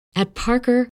At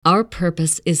Parker, our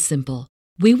purpose is simple.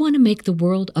 We want to make the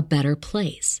world a better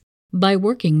place by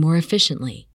working more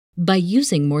efficiently, by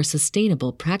using more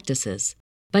sustainable practices,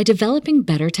 by developing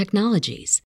better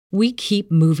technologies. We keep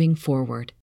moving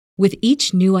forward. With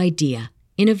each new idea,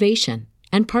 innovation,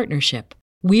 and partnership,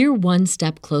 we're one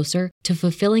step closer to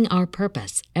fulfilling our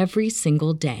purpose every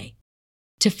single day.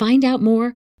 To find out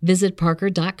more, visit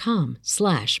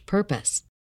parker.com/purpose.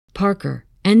 Parker,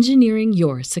 engineering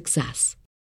your success.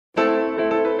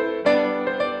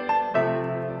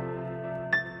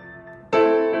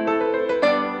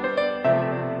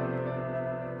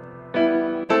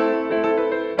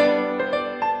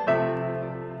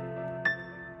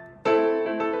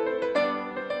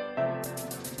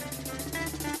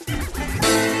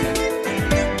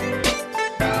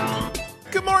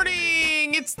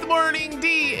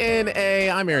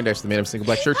 I'm Aaron Dash, the man of single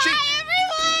black shirt. She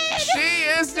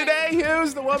is today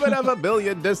who's the woman of a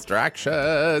billion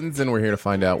distractions. And we're here to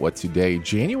find out what today,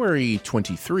 January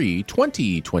 23,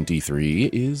 2023,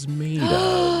 is made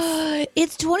of.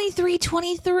 It's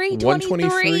 2323.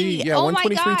 123. Yeah, oh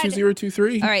 123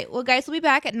 2023. All right. Well, guys, we'll be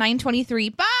back at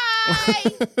 9:23. Bye.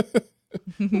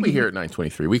 We'll be here at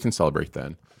 9:23. We can celebrate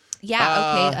then.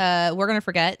 Yeah. Okay. We're going to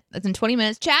forget. That's in 20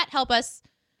 minutes. Chat, help us.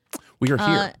 We are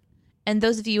here. And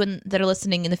those of you that are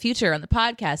listening in the future on the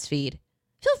podcast feed,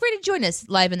 feel free to join us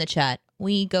live in the chat.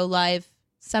 We go live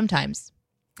sometimes.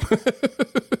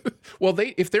 Well,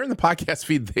 if they're in the podcast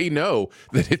feed, they know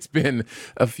that it's been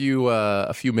a few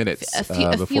minutes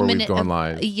before we've gone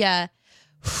live. Yeah.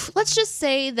 Let's just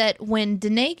say that when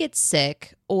Danae gets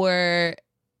sick or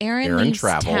Aaron leaves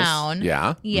travels. Town,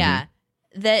 yeah,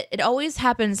 that it always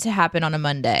happens to happen on a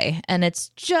Monday, and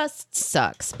it's just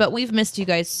sucks. But we've missed you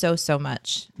guys so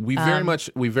much. We very much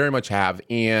have,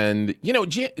 and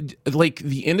like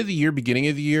the end of the year, beginning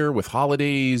of the year with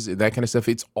holidays, that kind of stuff,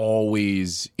 it's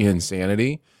always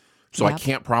insanity. So I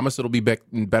can't promise it'll be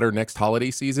better next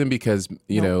holiday season because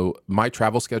you know my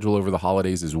travel schedule over the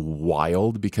holidays is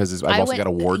wild because I've also got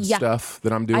award stuff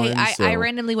that I'm doing. I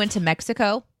randomly went to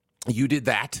Mexico. You did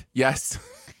that, yes.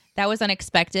 That was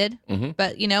unexpected. Mm-hmm.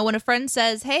 But, when a friend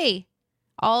says, hey,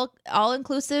 all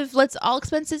inclusive, let's all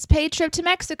expenses paid trip to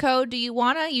Mexico. Do you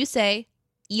want to? You say,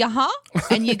 yeah,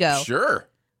 and you go. Sure.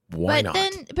 Why not?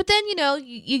 But then,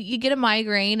 you get a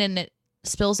migraine and it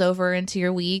spills over into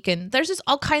your week. And there's just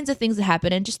all kinds of things that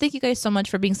happen. And just thank you guys so much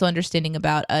for being so understanding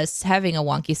about us having a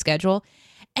wonky schedule.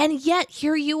 And yet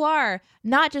here you are,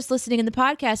 not just listening in the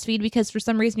podcast feed because for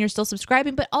some reason you're still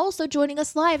subscribing, but also joining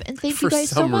us live. And thank you guys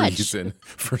so much.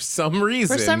 For some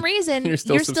reason, you're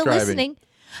still listening.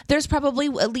 There's probably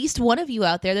at least one of you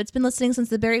out there that's been listening since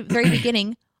the very, very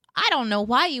beginning. I don't know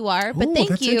why you are, but thank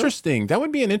that's you. Interesting. That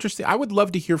would be an interesting. I would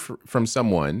love to hear from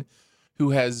someone who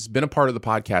has been a part of the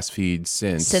podcast feed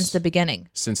since the beginning.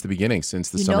 Since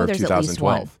the summer of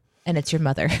 2012. And it's your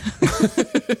mother.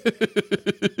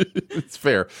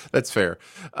 That's fair.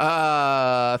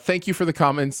 Thank you for the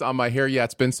comments on my hair. Yeah,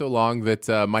 it's been so long that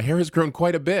my hair has grown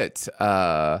quite a bit.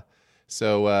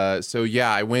 So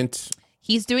yeah, I went.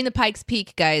 He's doing the Pikes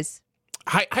Peak, guys.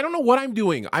 I don't know what I'm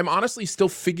doing. I'm honestly still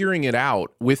figuring it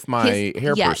out with my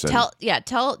hair person. Tell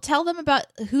them about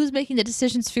who's making the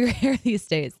decisions for your hair these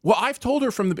days. Well, I've told her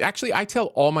actually, I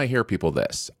tell all my hair people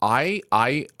this. I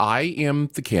am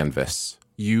the canvas.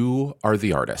 You are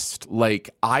the artist. Like,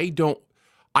 I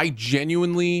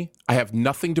have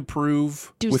nothing to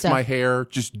prove with my hair.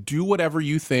 Just do whatever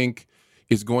you think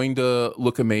is going to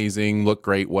look amazing, look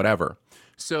great, whatever.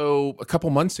 So a couple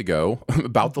months ago,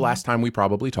 about the last time we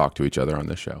probably talked to each other on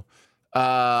this show,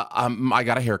 I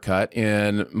got a haircut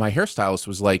and my hairstylist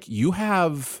was like, you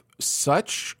have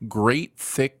such great,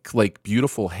 thick, like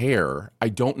beautiful hair. I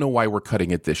don't know why we're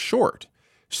cutting it this short.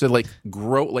 She said,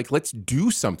 let's do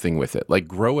something with it. Like,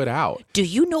 grow it out. Do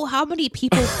you know how many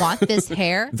people want this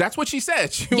hair? That's what she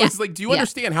said. She was like, do you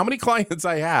understand how many clients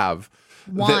I have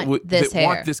want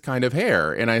this kind of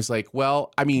hair? And I was like,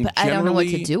 well, I mean, but generally, I don't know what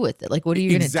to do with it. Like, what are you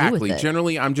going to do with it? Exactly.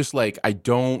 Generally, I'm just like, I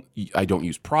don't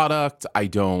use product. I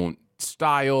don't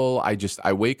style. I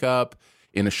wake up.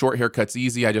 In a short haircut's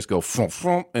easy. I just go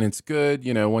and it's good,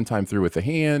 one time through with the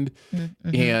hand.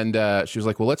 Mm-hmm. And she was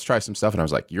like, well, let's try some stuff. And I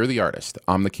was like, you're the artist.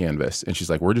 I'm the canvas. And she's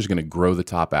like, we're just going to grow the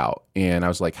top out. And I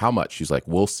was like, how much? She's like,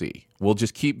 we'll see. We'll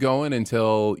just keep going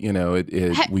until,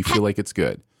 we feel like it's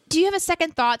good. Do you have a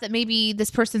second thought that maybe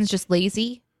this person's just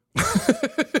lazy?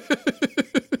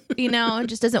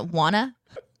 Just doesn't wanna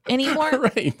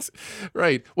anymore?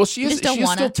 Right. Well, she is still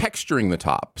texturing the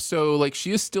top. So like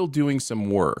she is still doing some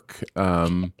work.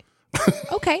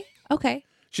 Okay.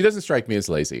 She doesn't strike me as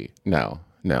lazy. No.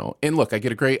 no. And look, I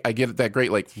get that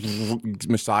great like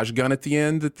massage gun at the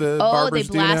end that the barbers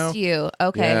they blast do now. you.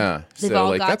 Okay. Yeah. They've so all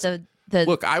like got that's the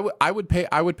look. I would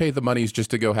pay the monies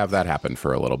just to go have that happen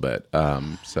for a little bit.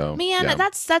 So man, yeah.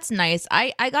 that's nice.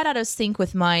 I got out of sync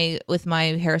with my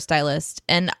hairstylist,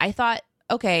 and I thought,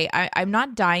 okay, I'm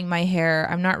not dyeing my hair.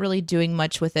 I'm not really doing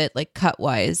much with it, like cut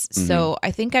wise. So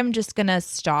I think I'm just gonna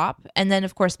stop. And then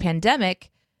of course,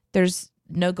 pandemic. There's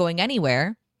no going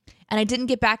anywhere, and I didn't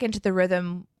get back into the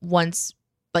rhythm once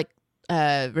like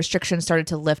restrictions started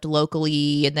to lift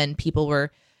locally, and then people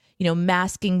were,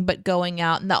 masking but going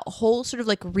out, and that whole sort of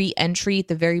like re-entry at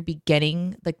the very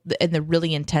beginning, like in the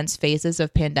really intense phases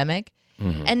of pandemic.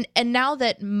 And now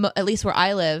that at least where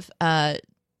I live,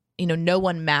 no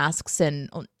one masks, and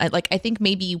I think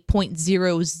maybe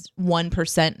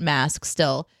 0.01% mask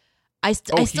still. I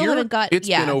still haven't got. It's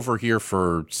been over here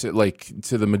for to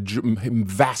the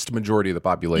vast majority of the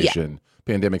population. Yeah.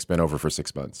 Pandemic's been over for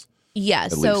 6 months. Yeah,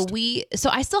 so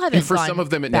I still haven't. And for some of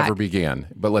them, it never began.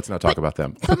 But let's not talk about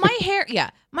them. But my hair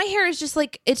is just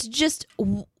like, it's just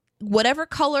whatever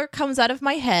color comes out of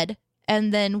my head,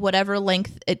 and then whatever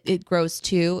length it grows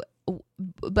to.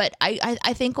 But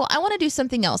I think, well, I want to do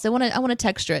something else. I want to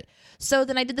texture it. So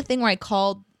then I did the thing where I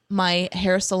called my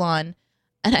hair salon,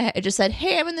 and I just said,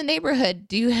 "Hey, I'm in the neighborhood.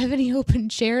 Do you have any open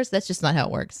chairs?" That's just not how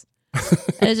it works.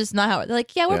 And it's just not how they're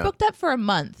like, yeah, we're booked up for a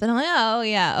month. And I'm like, oh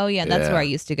yeah. That's where I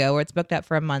used to go, where it's booked up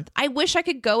for a month. I wish I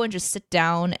could go and just sit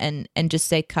down and just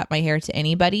say, cut my hair to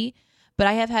anybody. But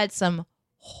I have had some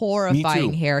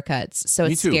horrifying haircuts. So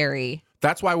it's scary.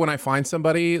 That's why when I find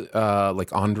somebody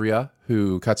like Andrea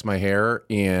who cuts my hair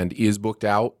and is booked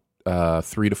out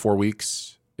 3 to 4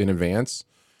 weeks in advance,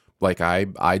 like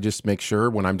I just make sure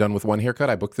when I'm done with one haircut,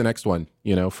 I book the next one,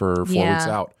 for 4 weeks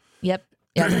out. Yep.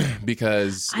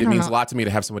 Because it means a lot to me to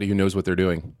have somebody who knows what they're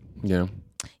doing,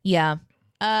 Yeah.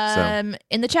 In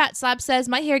the chat, Slab says,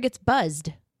 my hair gets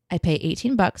buzzed. I pay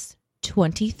 $18,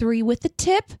 23 with the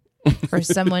tip for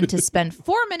someone to spend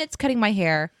 4 minutes cutting my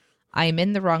hair. I am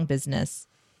in the wrong business.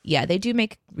 Yeah, they do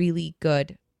make really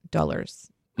good dollars.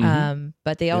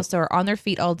 But they also are on their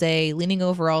feet all day, leaning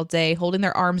over all day, holding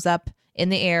their arms up in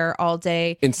the air all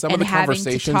day. In some of the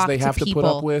conversations they have to put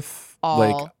up with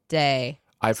all day.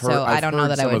 I've heard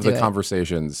some of the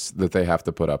conversations that they have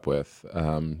to put up with.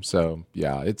 So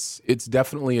yeah, it's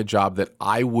definitely a job that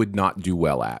I would not do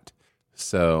well at.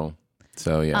 So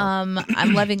yeah.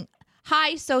 I'm loving.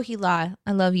 Hi, Sohila.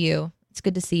 I love you. It's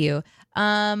good to see you.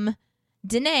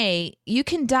 Danae, you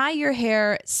can dye your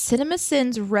hair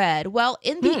CinemaSins red. Well,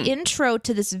 in the intro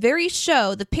to this very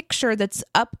show, the picture that's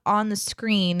up on the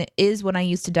screen is when I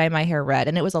used to dye my hair red,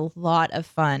 and it was a lot of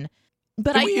fun.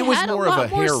 But it was more of a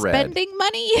hair red. Spending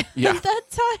money at that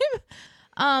time.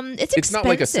 It's expensive. It's not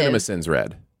like a CinemaSins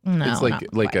red. No, it's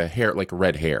like a hair, like a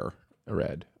red hair, a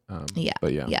red. But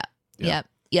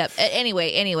Yep. Anyway,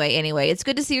 it's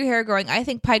good to see your hair growing. I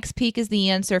think Pike's Peak is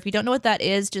the answer. If you don't know what that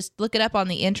is, just look it up on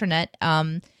the internet.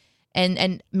 And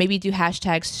maybe do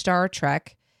hashtag Star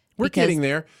Trek. We're getting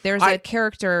there. There's a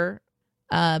character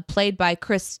played by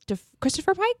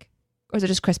Christopher Pike, or is it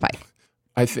just Chris Pike?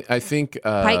 I think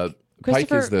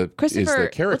Pike is the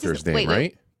character's name,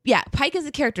 right? Yeah, Pike is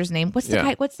the character's name. What's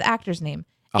the actor's name?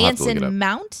 Anson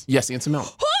Mount? Yes, Anson Mount.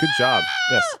 Good job.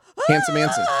 Yes. Handsome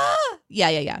Anson.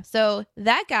 Yeah. So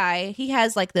that guy, he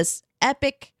has like this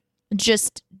epic,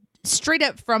 just straight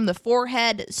up from the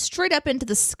forehead, straight up into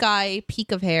the sky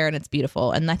peak of hair, and it's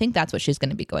beautiful. And I think that's what she's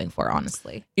going to be going for,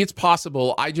 honestly. It's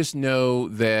possible. I just know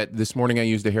that this morning I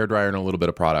used a hairdryer and a little bit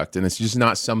of product, and it's just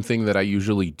not something that I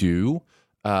usually do.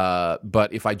 But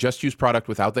if I just use product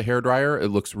without the hairdryer, it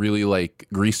looks really like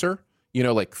greaser.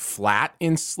 Like flat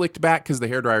and slicked back because the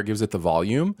hairdryer gives it the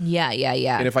volume. Yeah.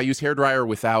 And if I use hairdryer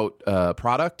without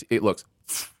product, it looks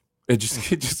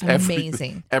just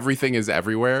amazing. Everything is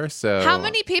everywhere. So how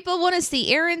many people want to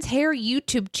see Erin's hair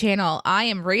YouTube channel? I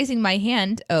am raising my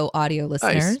hand. Oh, audio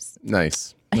listeners.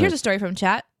 Nice. Here's a story from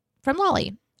chat from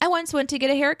Lolly. I once went to get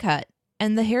a haircut,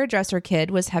 and the hairdresser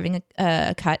kid was having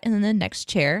a cut in the next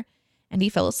chair, and he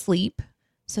fell asleep.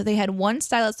 So they had one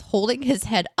stylist holding his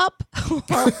head up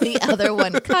while the other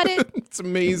one cut it. It's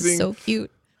amazing. So cute.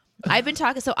 I've been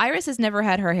talking. So Iris has never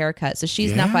had her hair cut. So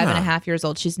she's now 5.5 years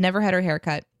old. She's never had her hair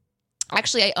cut.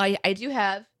 Actually, I do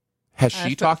have. Has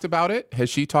she talked about it? Has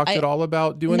she talked at all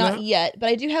about doing that? Not yet, but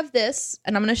I do have this,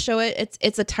 and I'm going to show it.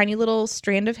 It's a tiny little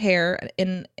strand of hair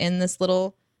in this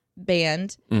little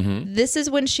band. Mm-hmm. This is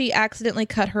when she accidentally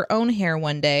cut her own hair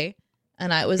one day.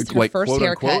 and it was her like, first quote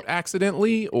haircut. unquote,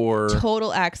 accidentally or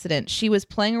total accident. She was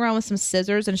playing around with some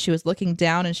scissors and she was looking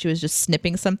down and she was just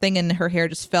snipping something and her hair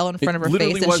just fell in front of her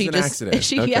literally face. was And an accident.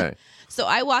 Okay. Yeah. So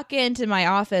I walk into my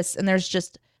office and there's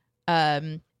just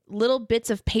little bits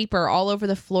of paper all over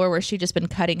the floor where she'd just been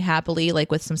cutting happily,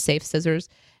 like with some safe scissors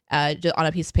on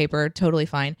a piece of paper. Totally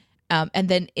fine. And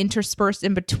then interspersed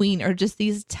in between are just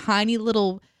these tiny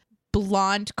little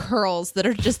blonde curls that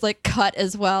are just like cut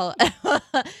as well.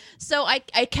 So I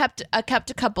kept a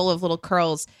couple of little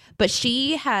curls, but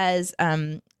she has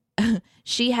talked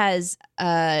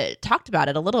about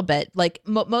it a little bit, like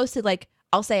mostly like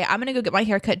I'll say, I'm gonna go get my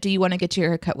hair cut, do you want to get your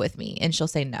hair cut with me? And she'll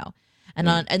say no. And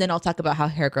then I'll talk about how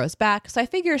hair grows back. So I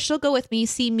figure she'll go with me,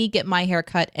 see me get my hair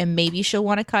cut, and maybe she'll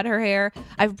want to cut her hair.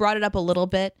 I've brought it up a little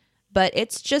bit, but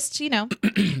it's just,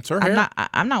 it's her hair.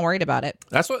 I'm not worried about it.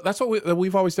 That's what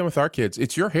we've always done with our kids.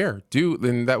 It's your hair, dude.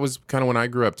 And that was kind of when I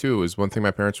grew up too. Is one thing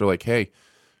my parents were like, "Hey,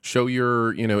 show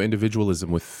your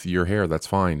individualism with your hair. That's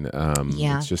fine.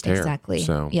 It's just hair." Exactly.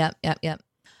 So yep.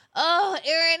 Oh,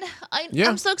 Aaron,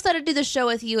 I'm so excited to do the show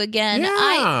with you again. Yeah.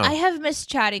 I have missed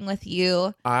chatting with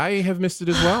you. I have missed it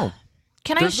as well.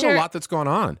 There's been a lot that's gone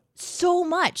on. So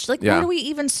much. Like, where do we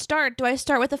even start? Do I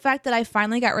start with the fact that I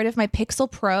finally got rid of my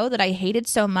Pixel Pro that I hated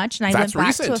so much, and I went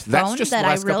back to a phone that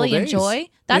I really enjoy?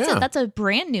 That's a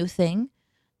brand new thing.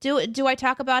 Do I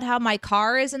talk about how my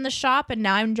car is in the shop and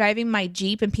now I'm driving my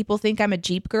Jeep and people think I'm a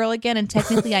Jeep girl again, and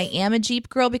technically I am a Jeep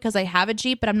girl because I have a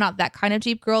Jeep, but I'm not that kind of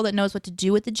Jeep girl that knows what to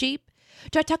do with the Jeep?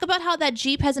 Do I talk about how that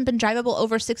Jeep hasn't been drivable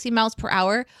over 60 miles per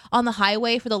hour on the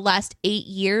highway for the last 8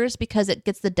 years because it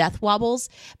gets the death wobbles?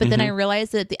 But then I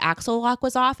realized that the axle lock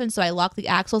was off, and so I locked the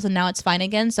axles and now it's fine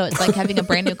again. So it's like having a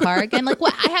brand new car again. Like,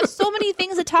 what? I have so many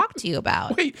things to talk to you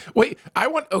about. Wait.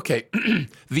 Okay.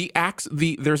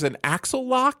 There's an axle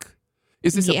lock?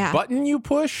 Is this a button you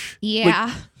push?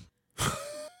 Yeah.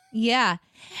 Yeah.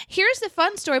 Here's the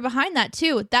fun story behind that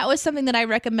too. That was something that I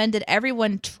recommended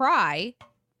everyone try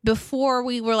before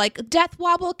we were like, death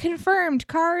wobble confirmed,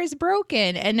 car is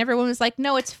broken. And everyone was like,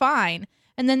 no, it's fine.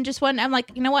 And then just when I'm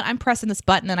like, you know what, I'm pressing this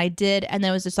button, and I did. And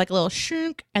then it was just like a little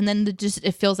shunk. And then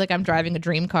it feels like I'm driving a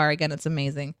dream car again. It's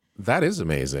amazing. That is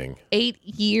amazing. 8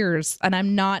 years. And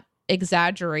I'm not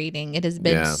exaggerating. It has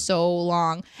been so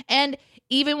long. And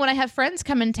even when I have friends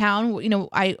come in town,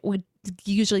 I would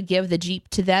usually give the Jeep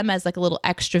to them as like a little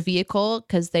extra vehicle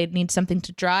because they need something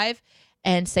to drive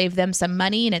and save them some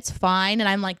money, and it's fine. And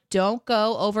I'm like, don't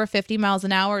go over 50 miles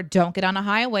an hour. Don't get on a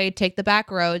highway. Take the back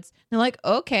roads. And they're like,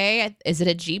 okay, is it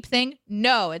a Jeep thing?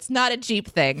 No, it's not a Jeep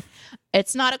thing.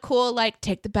 It's not a cool, like,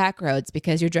 take the back roads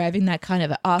because you're driving that kind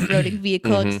of off-roading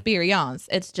vehicle experience.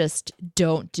 It's just,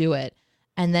 don't do it.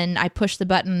 And then I push the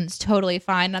button. It's totally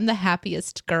fine. I'm the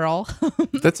happiest girl.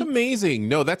 That's amazing.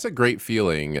 No, that's a great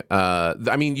feeling.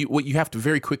 I mean, you have to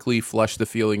very quickly flush the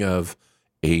feeling of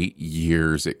 8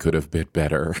 years. It could have been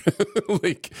better.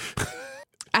 Like,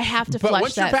 I have to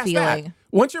flush that feeling.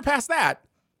 Once you're past that,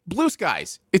 blue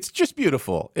skies. It's just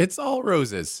beautiful. It's all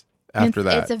roses after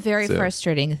that. It's a very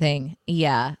frustrating thing.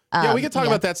 Yeah. We could talk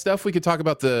about that stuff. We could talk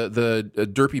about the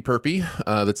derpy perpy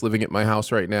that's living at my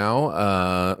house right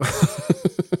now.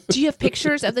 Do you have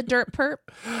pictures of the dirt perp?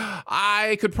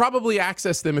 I could probably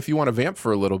access them if you want to vamp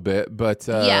for a little bit, but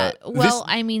sure. I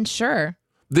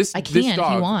can if you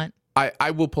want.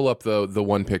 I will pull up the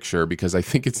one picture because I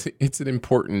think it's an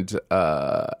important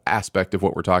aspect of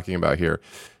what we're talking about here.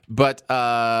 But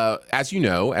as you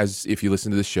know, as if you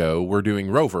listen to the show, we're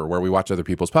doing Rover, where we watch other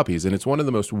people's puppies, and it's one of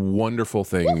the most wonderful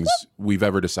things we've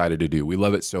ever decided to do. We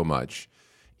love it so much.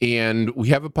 And we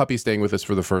have a puppy staying with us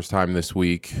for the first time this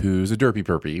week who's a derpy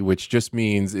perpy, which just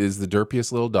means is the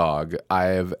derpiest little dog I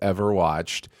have ever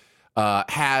watched.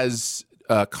 Has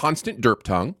a constant derp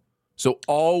tongue, so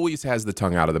always has the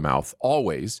tongue out of the mouth,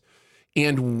 always.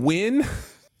 And when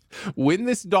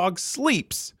this dog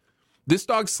sleeps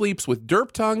with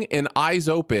derp tongue and eyes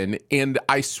open, and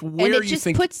I swear and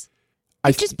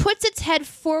it puts its head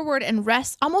forward and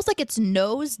rests almost like its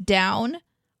nose down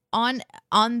on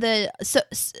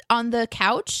the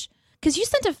couch, because you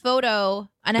sent a photo,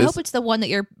 and I hope it's the one that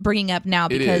you're bringing up now,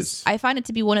 because I find it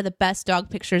to be one of the best dog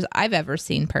pictures I've ever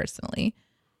seen personally.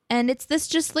 And it's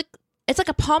like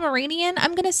a Pomeranian,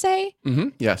 I'm gonna say.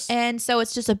 Yes. And so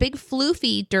it's just a big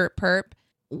floofy dirt perp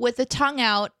with the tongue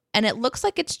out, and it looks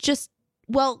like it's just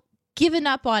given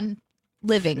up on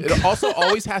living. It also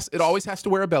always has to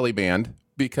wear a belly band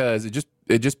because it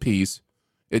just pees.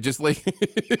 It just like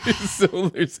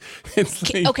so it's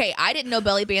like, okay. I didn't know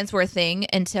belly bands were a thing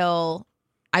until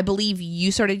I believe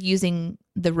you started using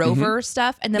the Rover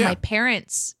stuff, and then my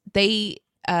parents they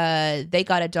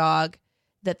got a dog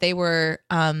that they were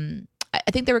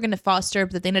I think they were going to foster,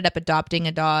 but they ended up adopting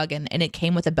a dog, and it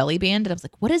came with a belly band. And I was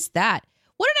like, what is that?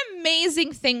 What an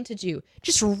amazing thing to do.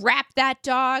 Just wrap that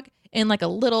dog in like a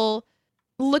little,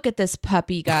 look at this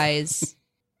puppy, guys.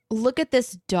 Look at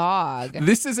this dog.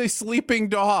 This is a sleeping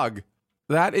dog.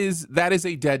 That is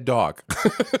a dead dog.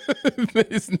 That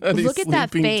is not look a at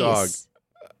that face. Dog.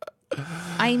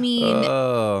 I mean,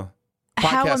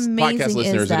 how amazing podcast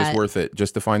listeners, is that? it is worth it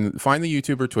just to find the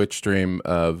YouTube or Twitch stream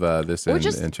of this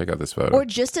and check out this photo. Or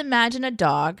just imagine a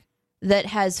dog that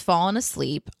has fallen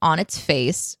asleep on its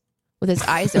face with its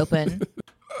eyes open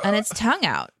and its tongue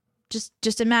out.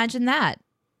 Just imagine that.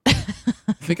 I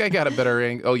think I got a better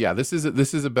angle. Oh yeah, this is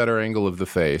a better angle of the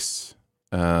face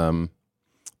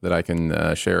that I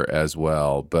can share as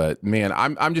well. But man,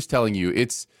 I'm just telling you,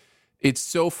 it's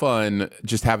so fun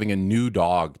just having a new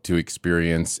dog to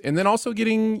experience, and then also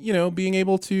getting, being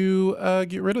able to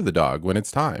get rid of the dog when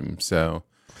it's time. So,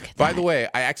 by the way,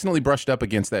 I accidentally brushed up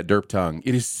against that derp tongue.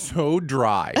 It is so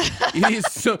dry. It is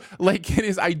so it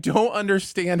is. I don't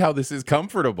understand how this is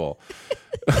comfortable.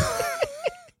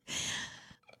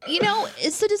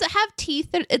 So does it have teeth?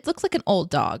 It looks like an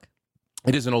old dog.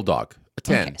 It is an old dog. A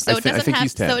 10. Okay. So I think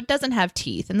he's 10. So it doesn't have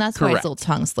teeth, and that's why its little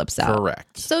tongue slips out.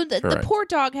 Correct. So the poor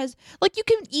dog has, you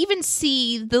can even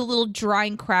see the little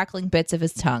drying, crackling bits of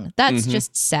his tongue. That's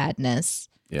just sadness.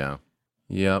 Yeah.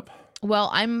 Yep. Well,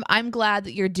 I'm glad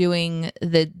that you're doing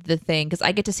the thing, because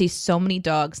I get to see so many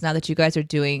dogs now that you guys are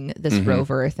doing this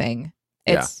Rover thing.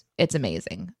 It's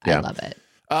amazing. Yeah. I love it.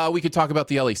 We could talk about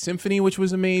the LA Symphony, which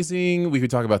was amazing. We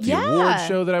could talk about the award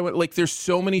show that I went. There's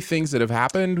so many things that have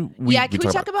happened. Can we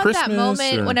talk about that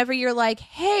moment whenever you're like,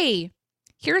 hey,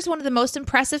 here's one of the most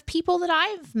impressive people that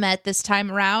I've met this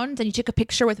time around, and you took a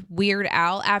picture with Weird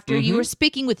Al after you were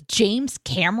speaking with James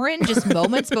Cameron just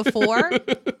moments before?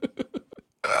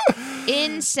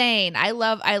 Insane. I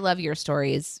love your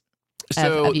stories.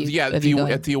 So at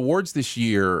the awards this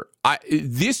year,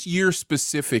 this year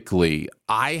specifically,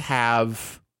 I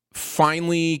have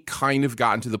finally kind of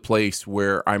gotten to the place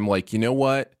where I'm like, you know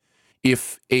what?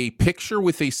 If a picture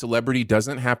with a celebrity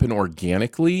doesn't happen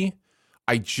organically,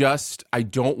 I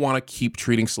don't want to keep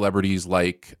treating celebrities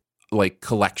like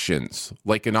collections,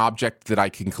 like an object that I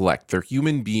can collect. They're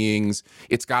human beings.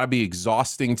 It's got to be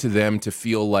exhausting to them to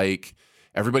feel like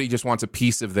everybody just wants a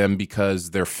piece of them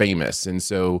because they're famous. And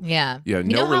so,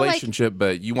 no relationship,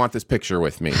 but you want this picture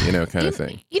with me, kind of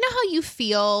thing. You know how you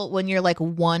feel when you're like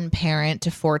one parent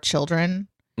to 4 children?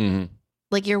 Mm-hmm.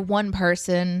 Like you're one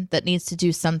person that needs to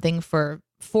do something for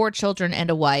 4 children and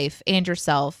a wife and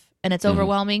yourself, and it's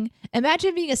overwhelming.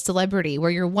 Imagine being a celebrity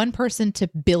where you're one person to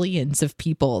billions of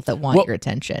people that want your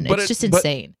attention. It's just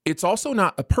insane. But it's also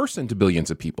not a person to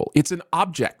billions of people. It's an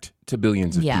object to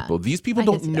billions of people. These people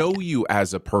don't know you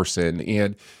as a person.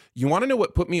 And you want to know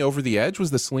what put me over the edge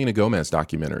was the Selena Gomez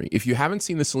documentary. If you haven't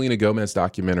seen the Selena Gomez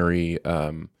documentary,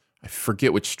 I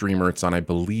forget which streamer it's on. I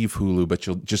believe Hulu, but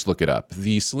you'll just look it up.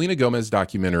 The Selena Gomez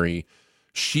documentary,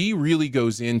 she really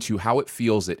goes into how it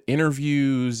feels at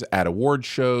interviews, at award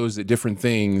shows, at different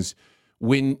things,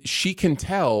 when she can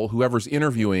tell whoever's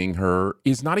interviewing her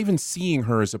is not even seeing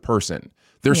her as a person.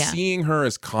 They're seeing her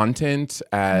as content,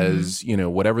 as,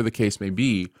 whatever the case may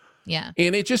be. Yeah.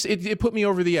 And it just, it put me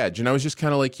over the edge. And I was just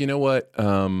kind of like, you know what?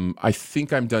 I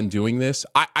think I'm done doing this.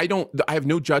 I have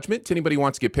no judgment to anybody who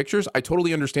wants to get pictures. I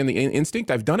totally understand the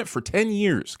instinct. I've done it for 10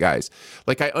 years, guys.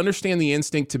 I understand the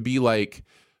instinct to be like,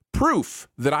 proof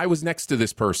that I was next to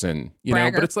this person,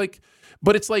 Bragger.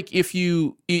 but it's like if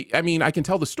you, I can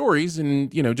tell the stories, and,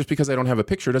 just because I don't have a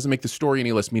picture doesn't make the story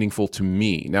any less meaningful to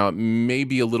me. Now, it may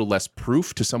be a little less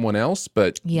proof to someone else,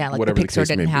 but whatever the picture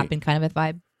didn't happen kind of a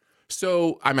vibe.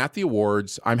 So I'm at the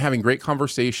awards. I'm having great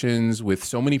conversations with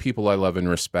so many people I love and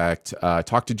respect.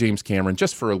 Talked to James Cameron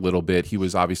just for a little bit. He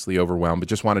was obviously overwhelmed, but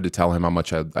just wanted to tell him how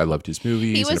much I loved his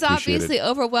movies. He was obviously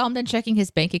overwhelmed and checking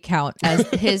his bank account as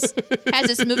his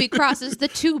movie crosses the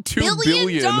 $2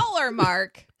 billion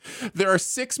mark. There are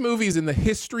 6 movies in the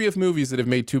history of movies that have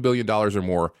made $2 billion or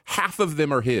more. Half of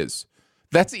them are his.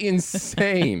 That's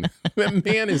insane. That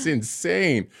man is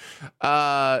insane.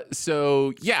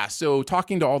 So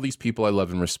talking to all these people I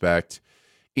love and respect.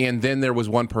 And then there was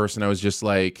one person I was just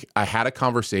like, I had a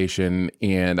conversation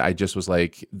and I just was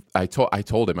like, I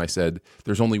told him, I said,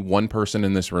 there's only one person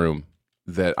in this room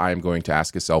that I'm going to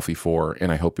ask a selfie for,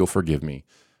 and I hope you'll forgive me,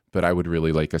 but I would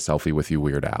really like a selfie with you,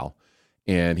 Weird Al.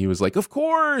 And he was like, of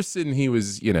course. And he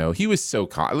was, he was so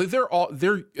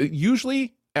they're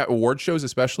usually at award shows,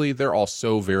 especially, they're all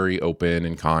so very open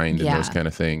and kind and those kind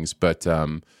of things. But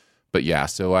yeah,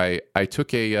 so I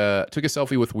took a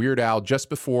selfie with Weird Al just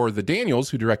before the Daniels,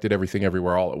 who directed Everything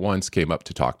Everywhere All at Once, came up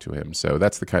to talk to him. So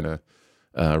that's the kind of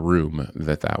room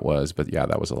that was. But yeah,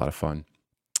 that was a lot of fun.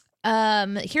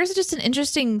 Here's just an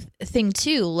interesting thing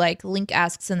too. Like Link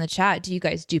asks in the chat, do you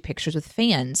guys do pictures with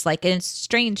fans? Like, and it's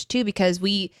strange too, because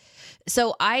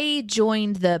so I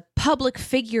joined the public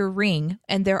figure ring,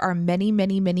 and there are many,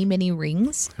 many, many, many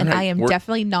rings, and I am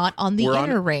definitely not on the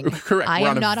inner ring. Correct. I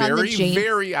am not on the James.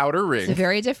 Very outer ring. It's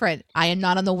very different. I am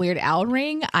not on the Weird Al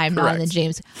ring. I'm not on the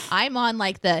James. I'm on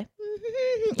like the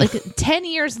 10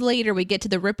 years later, we get to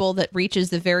the ripple that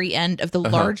reaches the very end of the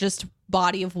largest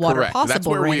body of water possible. That's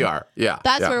where we are. Yeah.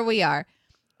 That's where we are.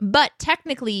 But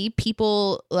technically,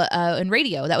 people in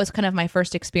radio, that was kind of my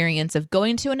first experience of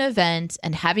going to an event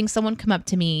and having someone come up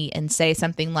to me and say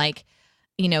something like,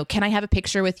 you know, can I have a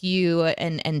picture with you,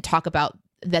 and talk about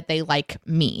that they like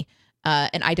me.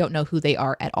 And I don't know who they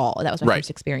are at all. That was my first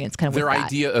experience kind of with their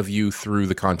idea of you through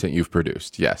the content you've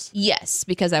produced. Yes,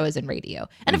 because I was in radio.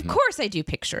 And of course I do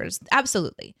pictures.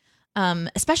 Absolutely.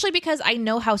 Especially because I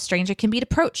know how strange it can be to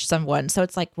approach someone. So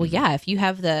it's like, well, yeah, if you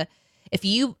have if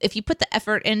you put the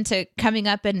effort into coming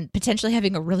up and potentially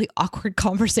having a really awkward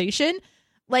conversation,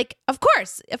 like, of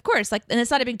course, like, and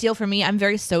it's not a big deal for me. I'm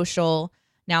very social.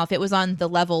 Now, if it was on the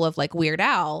level of like Weird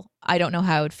Al, I don't know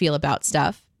how I would feel about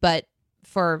stuff, but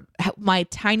for my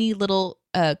tiny little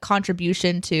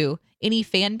contribution to any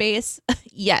fan base,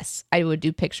 yes, I would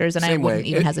do pictures, and I wouldn't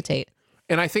even hesitate.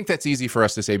 And I think that's easy for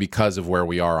us to say because of where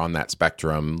we are on that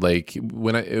spectrum. Like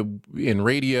when in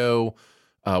radio,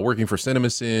 working for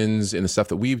CinemaSins and the stuff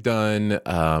that we've done,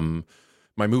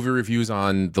 my movie reviews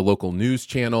on the local news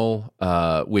channel,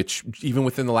 which even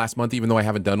within the last month, even though I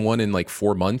haven't done one in like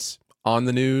 4 months on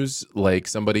the news, like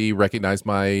somebody recognized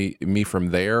me from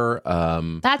there.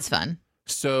 That's fun.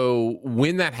 So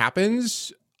when that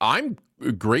happens, I'm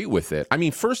great with it. I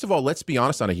mean, first of all, let's be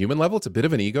honest, on a human level, it's a bit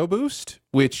of an ego boost,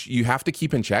 which you have to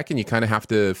keep in check, and you kind of have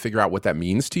to figure out what that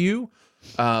means to you.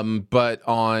 But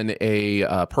on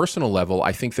a personal level,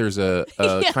 I think there's a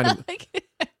kind of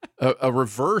a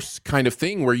reverse kind of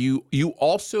thing where you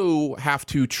also have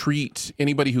to treat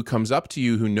anybody who comes up to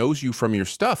you who knows you from your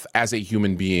stuff as a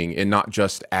human being and not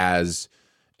just as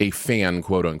a fan,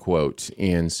 quote unquote.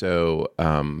 And so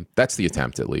that's the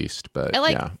attempt, at least. But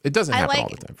yeah, it doesn't happen all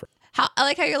the time. I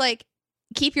like how you're like,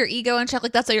 keep your ego in check.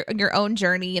 Like that's your own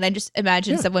journey. And I just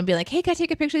imagine someone being like, hey, can I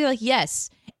take a picture? You're like, yes.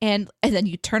 And then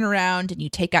you turn around and you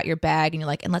take out your bag and you're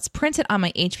like, and let's print it on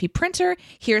my HP printer.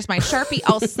 Here's my Sharpie.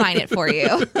 I'll sign it for you.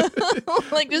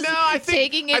 Like just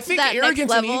taking it to that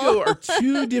arrogance next level. And ego are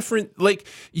two different. Like,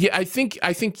 yeah, I think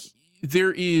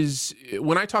there is,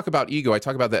 when I talk about ego, I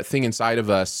talk about that thing inside of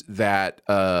us that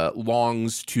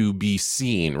longs to be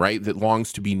seen, right? That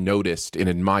longs to be noticed and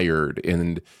admired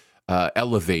and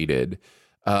elevated.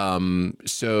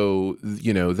 So,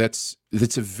 you know, that's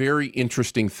a very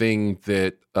interesting thing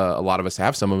that a lot of us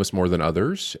have, some of us more than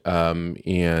others.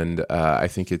 And I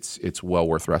think it's well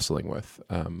worth wrestling with.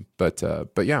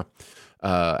 But yeah,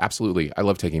 absolutely. I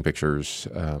love taking pictures.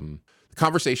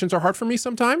 Conversations are hard for me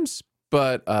sometimes,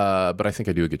 but I think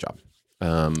I do a good job.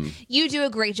 You do a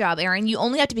great job, Aaron. You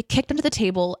only have to be kicked under the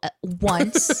table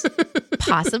once,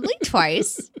 possibly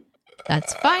twice.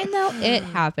 That's fine, though. It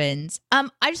happens. I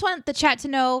just want the chat to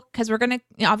know, because we're going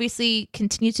to obviously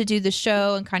continue to do the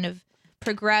show and kind of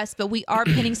progress, but we are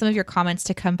pinning some of your comments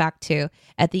to come back to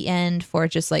at the end for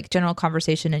just like general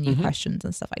conversation and new questions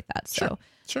and stuff like that. So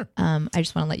sure. I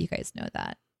just want to let you guys know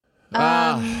that.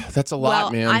 That's a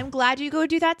lot, man. I'm glad you go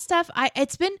do that stuff.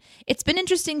 It's been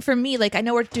interesting for me. Like, I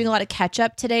know we're doing a lot of catch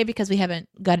up today because we haven't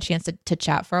got a chance to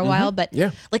chat for a while, but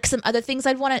like some other things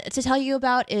I'd want to tell you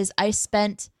about is I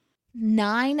spent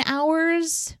 9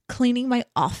 hours cleaning my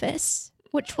office,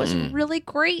 which was really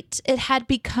great. It had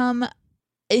become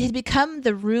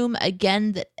the room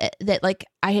again that like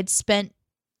I had spent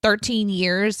 13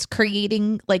 years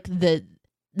creating, like the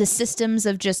systems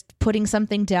of just putting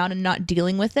something down and not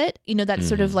dealing with it. You know, that's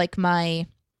sort of like my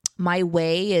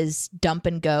way is dump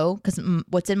and go, because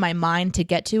what's in my mind to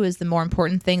get to is the more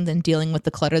important thing than dealing with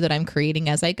the clutter that I'm creating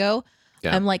as I go.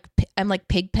 Yeah. I'm like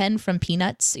Pigpen from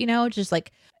Peanuts, you know, just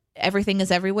like everything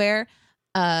is everywhere.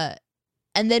 And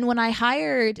then when I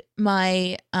hired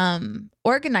my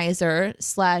organizer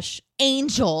 /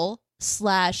 angel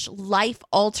 / life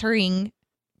altering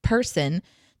person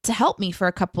to help me for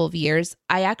a couple of years,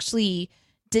 I actually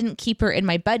didn't keep her in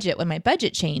my budget when my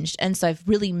budget changed. And so I've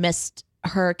really missed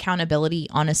her accountability,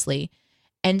 honestly.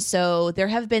 And so there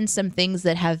have been some things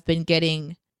that have been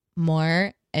getting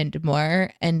more and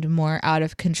more and more out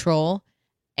of control.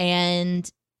 And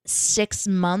 6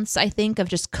 months, I think, of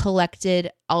just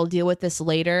collected, I'll deal with this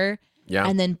later. Yeah.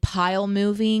 And then pile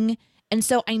moving. And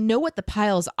so I know what the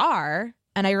piles are.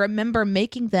 And I remember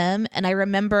making them, and I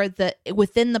remember that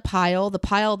within the pile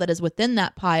that is within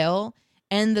that pile,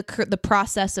 and the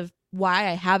process of why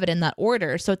I have it in that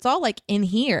order. So it's all like in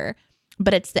here,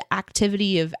 but it's the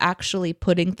activity of actually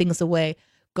putting things away,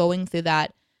 going through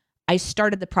that. I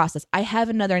started the process. I have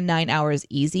another 9 hours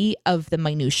easy of the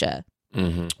minutia.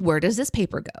 Mm-hmm. Where does this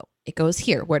paper go? It goes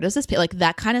here. Where does this like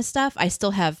that kind of stuff? I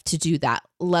still have to do that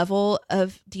level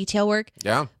of detail work.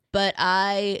 Yeah. But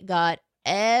I got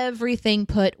everything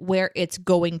put where it's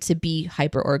going to be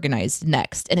hyper organized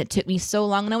next. And it took me so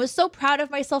long. And I was so proud of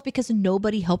myself because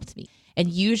nobody helped me. And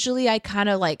usually I kind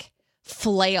of like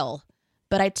flail.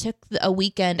 But I took a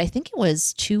weekend, I think it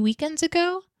was 2 weekends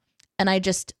ago. And I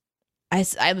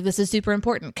this is super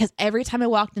important because every time I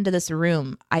walked into this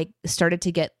room, I started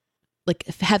to get like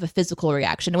have a physical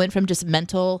reaction. It went from just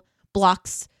mental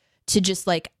blocks to just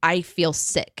like, I feel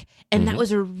sick. And that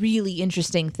was a really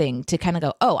interesting thing to kind of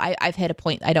go, oh, I've hit a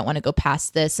point. I don't want to go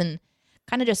past this. And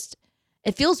kind of just,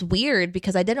 it feels weird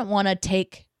because I didn't want to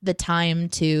take the time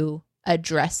to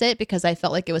address it because I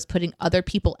felt like it was putting other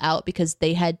people out because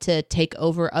they had to take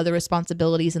over other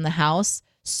responsibilities in the house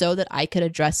so that I could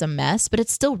address a mess. But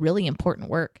it's still really important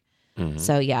work. Mm-hmm.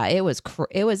 So yeah, it was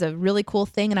a really cool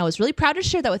thing. And I was really proud to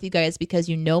share that with you guys because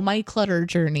you know my clutter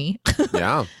journey.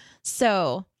 Yeah.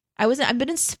 So I've been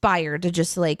inspired to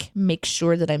just like make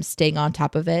sure that I'm staying on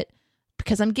top of it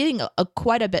because I'm getting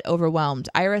quite a bit overwhelmed.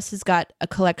 Iris has got a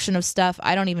collection of stuff.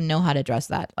 I don't even know how to address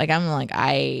that. Like I'm going to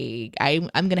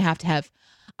have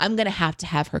to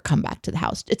have her come back to the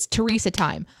house. It's Teresa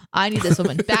time. I need this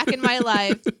woman back in my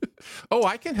life. Oh,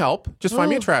 I can help. Just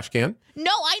find me a trash can.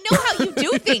 No, I know how you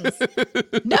do things.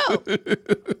 No.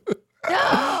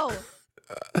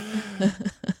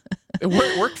 It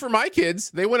worked for my kids.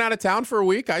 They went out of town for a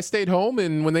week. I stayed home,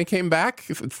 and when they came back,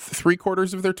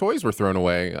 3/4 of their toys were thrown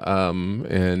away.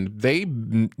 And they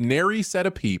nary said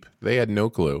a peep. They had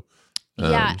no clue.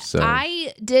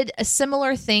 I did a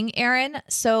similar thing, Aaron.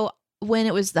 So when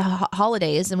it was the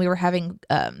holidays and we were having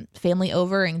family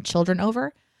over and children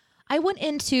over, I went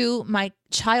into my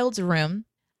child's room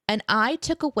and I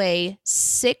took away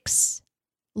 6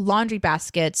 laundry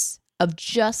baskets of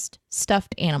just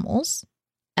stuffed animals.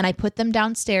 And I put them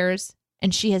downstairs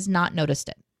and she has not noticed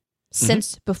it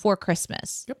since before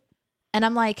Christmas. Yep. And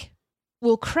I'm like,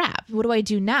 well, crap, what do I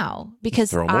do now?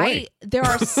 Because there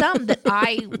are some that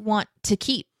I want to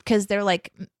keep because they're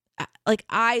like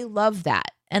I love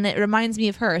that. And it reminds me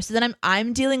of her. So then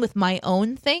I'm dealing with my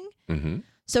own thing. Mm-hmm.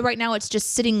 So right now it's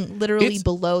just sitting literally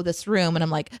below this room. And I'm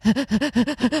like,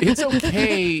 it's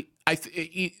okay.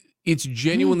 It's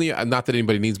genuinely, not that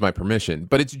anybody needs my permission,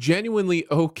 but it's genuinely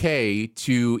okay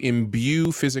to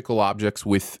imbue physical objects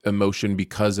with emotion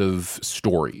because of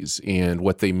stories and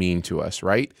what they mean to us,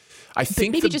 right? I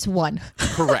think maybe just one.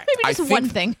 Correct. Maybe just one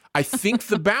thing. I think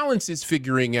the balance is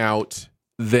figuring out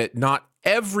that not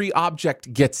every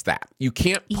object gets that. You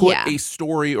can't put a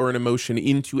story or an emotion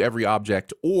into every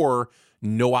object, or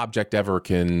no object ever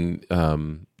can,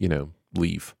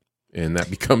 leave. And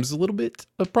that becomes a little bit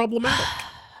problematic.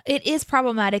 It is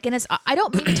problematic. And I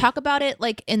don't mean to talk about it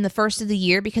like in the first of the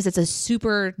year because it's a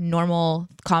super normal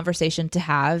conversation to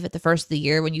have at the first of the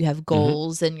year when you have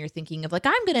goals and you're thinking of like,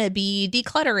 I'm going to be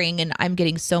decluttering, and I'm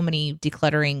getting so many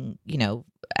decluttering,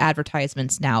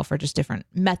 advertisements now for just different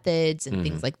methods and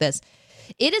things like this.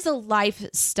 It is a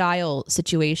lifestyle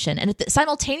situation. And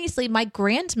simultaneously, my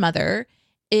grandmother,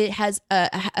 it has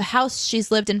a house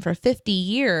she's lived in for 50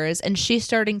 years, and she's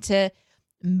starting to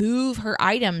move her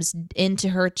items into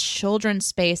her children's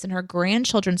space, and her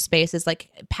grandchildren's space is like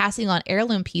passing on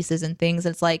heirloom pieces and things.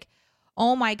 It's like,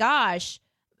 oh my gosh.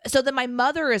 So then my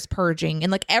mother is purging,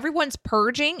 and like everyone's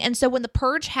purging. And so when the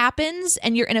purge happens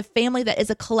and you're in a family that is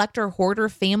a collector hoarder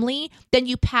family, then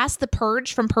you pass the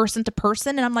purge from person to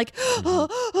person. And I'm like,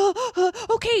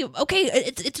 okay,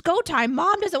 it's go time.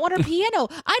 Mom doesn't want her piano.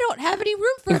 I don't have any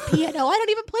room for a piano. I don't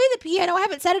even play the piano. I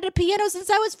haven't sat at a piano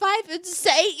since I was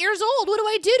 8 years old. What do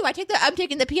I do? I'm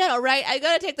taking the piano, right? I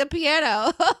gotta take the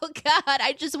piano. Oh God,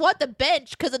 I just want the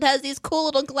bench because it has these cool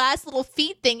little glass little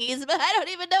feet thingies, but I don't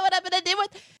even know what I'm gonna do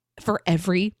with. For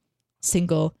every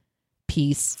single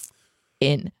piece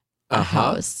in a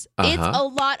house. It's a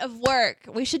lot of work.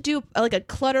 We should do like a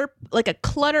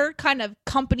clutter kind of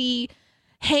company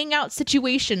hangout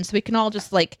situation so we can all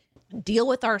just like deal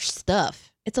with our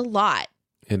stuff. It's a lot.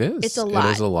 It is. It's a lot.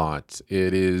 It is a lot.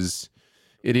 It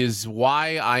is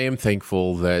why I am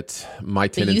thankful that my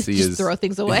tendency is throw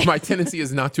things away. My tendency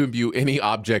is not to imbue any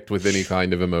object with any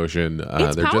kind of emotion. They're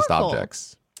powerful. Just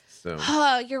objects. So.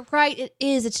 You're right. It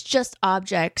is. It's just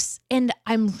objects. And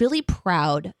I'm really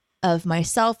proud of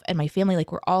myself and my family,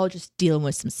 like we're all just dealing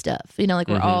with some stuff, you know, like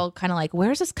we're all kind of like,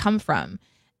 where's this come from?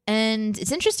 And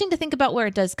it's interesting to think about where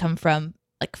it does come from.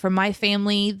 Like for my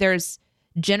family, there's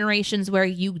generations where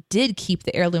you did keep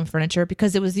the heirloom furniture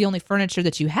because it was the only furniture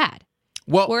that you had.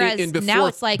 Well, whereas now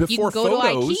it's like you can go to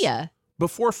IKEA.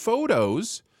 Before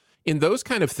photos, in those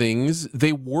kind of things,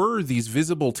 they were these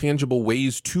visible, tangible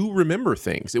ways to remember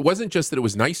things. It wasn't just that it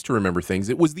was nice to remember things.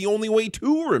 It was the only way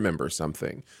to remember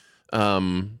something.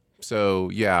 So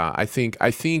yeah, I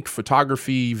think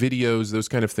photography, videos, those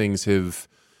kind of things have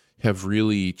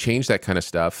really changed that kind of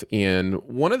stuff. And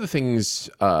one of the things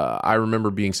I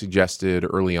remember being suggested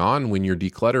early on when you're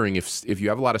decluttering, if you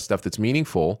have a lot of stuff that's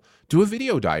meaningful, do a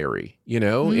video diary, you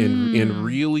know, and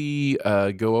really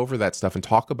go over that stuff and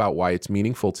talk about why it's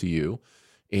meaningful to you.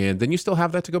 And then you still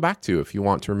have that to go back to if you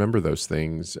want to remember those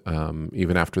things,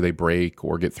 even after they break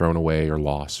or get thrown away or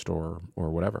lost or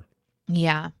whatever.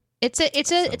 Yeah. It's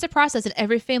a process, and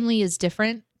every family is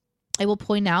different. I will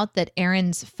point out that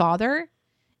Aaron's father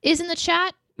is in the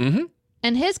chat, and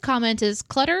his comment is,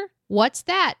 "Clutter, what's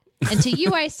that?" And to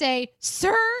you, I say,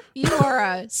 "Sir, you are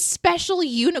a special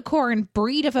unicorn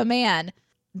breed of a man."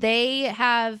 They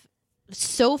have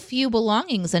so few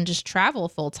belongings and just travel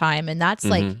full time, and that's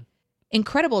like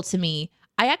incredible to me.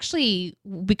 I actually,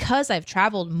 because I've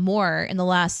traveled more in the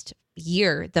last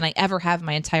year than I ever have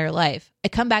my entire life, I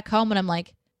come back home and I'm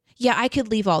like, yeah, I could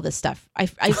leave all this stuff. I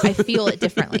feel it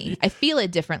differently. I feel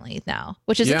it differently now,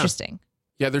 which is interesting.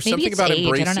 Yeah, there's Maybe something about age,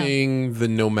 embracing the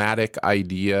nomadic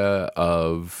idea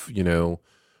of, you know,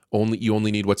 you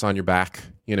only need what's on your back,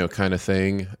 you know, kind of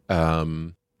thing.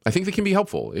 I think that can be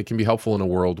helpful. It can be helpful in a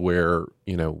world where,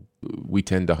 you know, we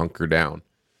tend to hunker down.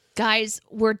 Guys,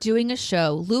 we're doing a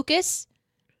show. Lucas,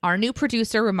 our new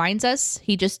producer, reminds us,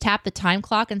 he just tapped the time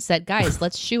clock and said, guys,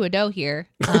 let's shoe a dough here.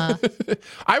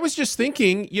 I was just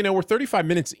thinking, you know, we're 35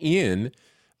 minutes in.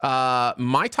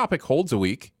 My topic holds a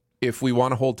week. If we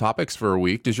want to hold topics for a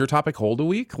week, does your topic hold a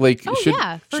week? Like, should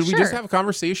we just have a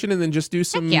conversation and then just do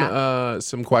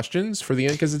some questions for the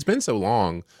end? Because it's been so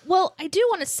long. Well, I do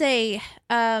want to say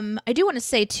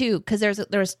too, because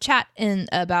there's chat in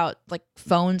about like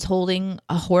phones hoarding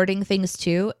things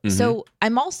too. Mm-hmm. So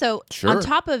I'm also on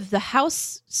top of the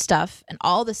house stuff and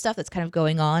all the stuff that's kind of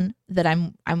going on that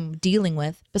I'm dealing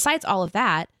with. Besides all of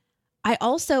that, I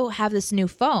also have this new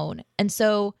phone, and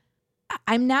so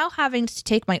I'm now having to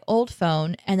take my old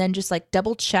phone and then just like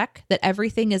double check that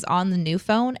everything is on the new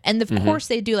phone. And of course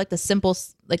they do like the simple,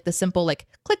 like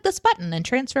click this button and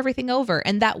transfer everything over.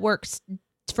 And that works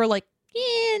for like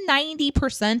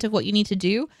 90% of what you need to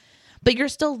do, but you're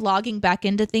still logging back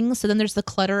into things. So then there's the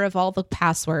clutter of all the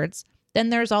passwords. Then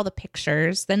there's all the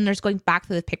pictures. Then there's going back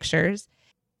to the pictures.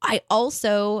 I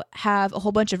also have a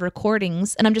whole bunch of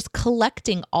recordings and I'm just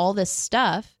collecting all this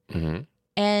stuff.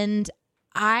 And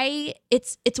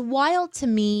it's wild to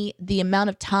me the amount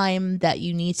of time that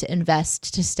you need to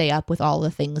invest to stay up with all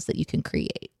the things that you can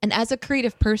create. And as a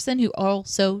creative person who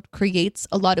also creates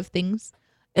a lot of things,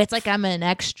 it's like I'm an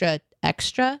extra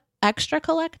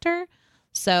collector.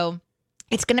 So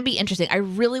it's going to be interesting. I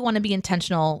really want to be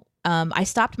intentional. I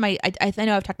stopped I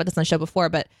know I've talked about this on the show before,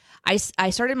 but I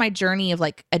started my journey of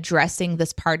like addressing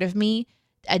this part of me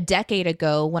a decade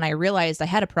ago when I realized I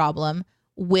had a problem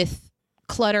with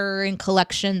clutter and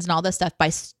collections and all this stuff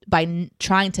by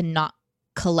trying to not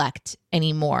collect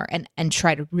anymore and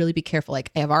try to really be careful.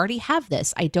 Like, I already have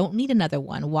this. I don't need another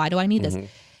one. Why do I need this?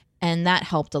 And that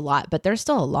helped a lot, but there's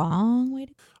still a long way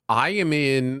to go. I am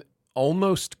in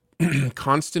almost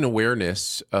constant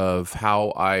awareness of how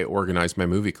I organize my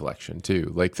movie collection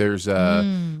too. Like there's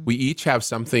we each have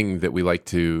something that we like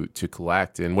to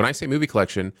collect. And when I say movie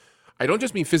collection, I don't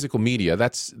just mean physical media.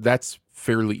 That's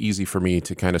fairly easy for me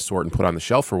to kind of sort and put on the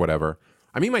shelf or whatever.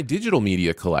 I mean my digital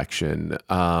media collection,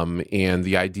 and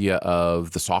the idea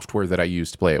of the software that I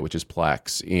use to play it, which is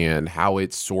Plex, and how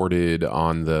it's sorted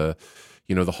on the,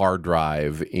 you know, the hard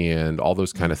drive and all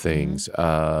those kind of things.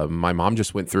 My mom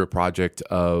just went through a project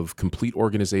of complete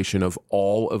organization of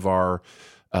all of our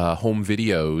home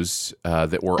videos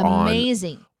that were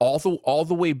amazing. All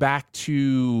the way back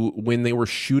to when they were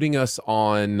shooting us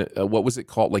on what was it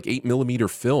called, like 8mm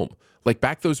film. Like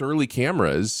back those early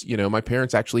cameras, you know, my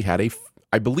parents actually had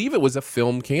I believe it was a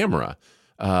film camera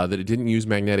that it didn't use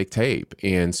magnetic tape,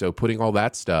 and so putting all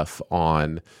that stuff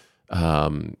on,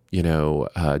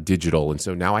 digital, and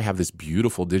so now I have this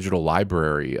beautiful digital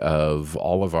library of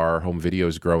all of our home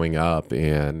videos growing up,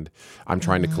 and I'm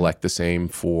trying to collect the same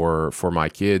for my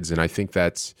kids, and I think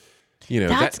that's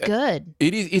That's good.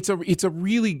 It is. It's a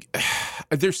really.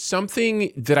 There's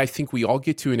something that I think we all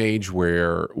get to an age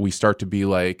where we start to be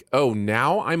like, oh,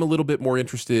 now I'm a little bit more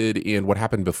interested in what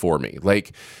happened before me.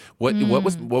 Like, what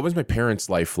was my parents'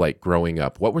 life like growing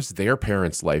up? What was their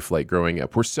parents' life like growing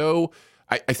up? We're so,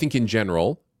 I think in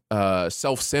general,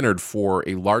 self-centered for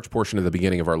a large portion of the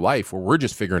beginning of our life, where we're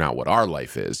just figuring out what our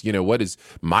life is. What does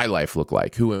my life look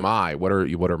like? Who am I? What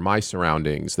are my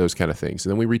surroundings? Those kind of things.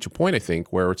 And then we reach a point, I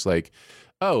think, where it's like,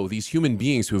 oh, these human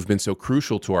beings who have been so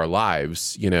crucial to our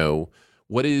lives,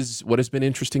 what has been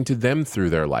interesting to them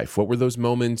through their life? What were those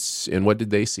moments and what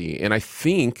did they see? And I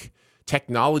think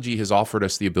technology has offered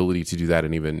us the ability to do that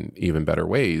in even better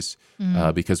ways,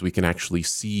 because we can actually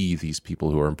see these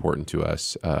people who are important to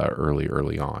us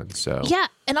early on. So yeah,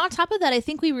 and on top of that, I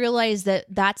think we realize that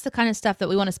that's the kind of stuff that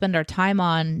we want to spend our time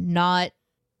on, not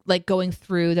like going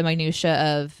through the minutia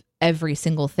of every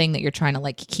single thing that you're trying to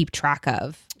like keep track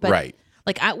of. But right.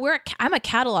 Like I'm a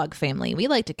catalog family. We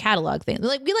like to catalog things.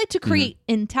 Like we like to create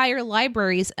entire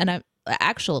libraries and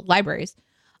actual libraries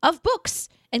of books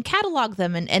and catalog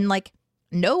them and like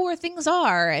know where things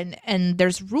are and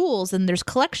there's rules and there's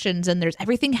collections and there's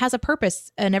everything has a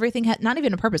purpose and everything not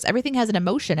even a purpose. Everything has an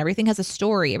emotion. Everything has a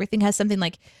story. Everything has something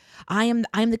like I'm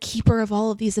the keeper of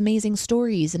all of these amazing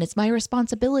stories and it's my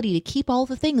responsibility to keep all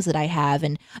the things that I have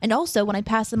and also when I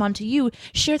pass them on to you,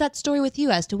 share that story with you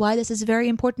as to why this is a very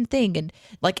important thing. And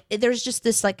like there's just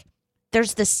this like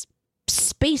there's this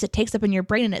space it takes up in your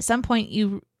brain and at some point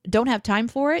you don't have time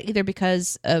for it either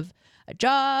because of a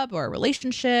job or a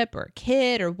relationship or a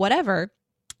kid or whatever.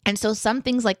 And so some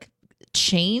things like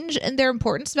change in their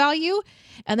importance value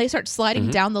and they start sliding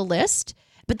down the list.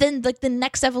 But then like the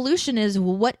next evolution is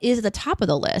what is at the top of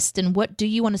the list and what do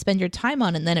you want to spend your time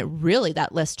on? And then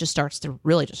that list just starts to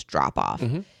really just drop off.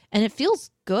 And it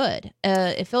feels good.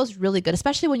 It feels really good,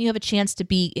 especially when you have a chance to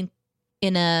be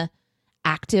in a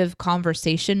active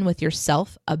conversation with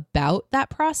yourself about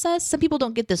that process. Some people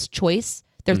don't get this choice.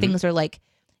 Their things are like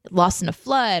lost in a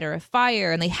flood or a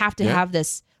fire and they have to have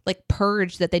this like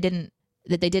purge that they didn't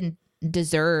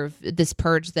deserve, this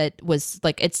purge that was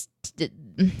like it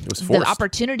was forced. The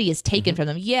opportunity is taken from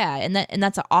them. Yeah, and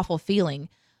that's an awful feeling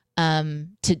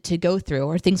to go through,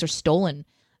 or things are stolen.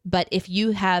 But if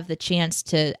you have the chance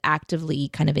to actively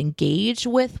kind of engage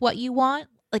with what you want,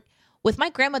 like with my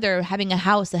grandmother having a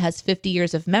house that has 50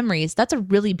 years of memories, that's a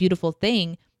really beautiful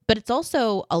thing, but it's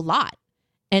also a lot.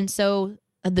 And so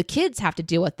the kids have to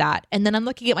deal with that. And then I'm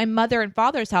looking at my mother and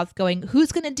father's house going,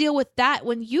 who's going to deal with that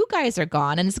when you guys are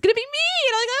gone? And it's going to be me.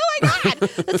 And I'm like, oh my God,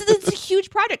 that's a huge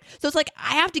project. So it's like,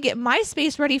 I have to get my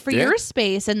space ready for your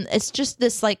space. And it's just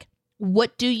this like,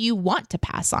 what do you want to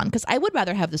pass on? Because I would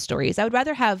rather have the stories. I would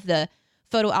rather have the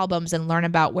photo albums and learn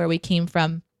about where we came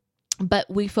from. But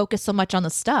we focus so much on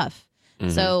the stuff.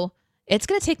 So it's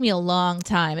going to take me a long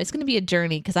time. It's going to be a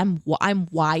journey because I'm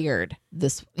wired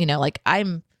this,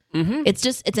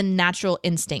 it's a natural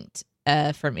instinct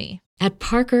for me. At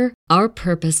Parker, our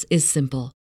purpose is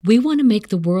simple. We want to make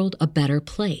the world a better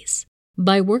place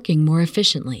by working more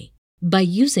efficiently, by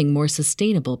using more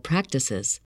sustainable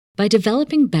practices, by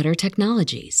developing better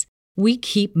technologies. We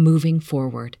keep moving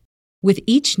forward. With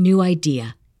each new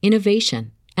idea,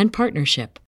 innovation, and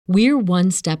partnership, we're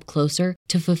one step closer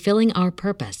to fulfilling our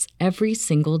purpose every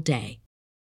single day.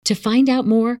 To find out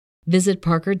more, visit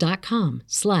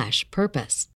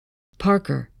parker.com/purpose.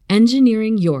 Parker,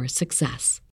 engineering your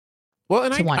success. Well,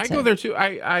 and I go there too.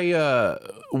 I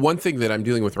one thing that I'm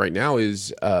dealing with right now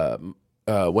is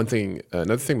another thing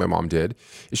my mom did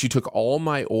is she took all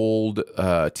my old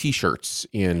T-shirts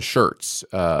and shirts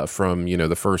from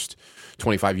the first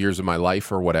 25 years of my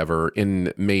life or whatever,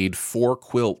 and made 4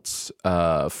 quilts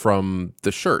from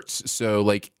the shirts. So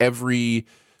like every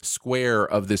square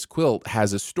of this quilt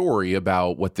has a story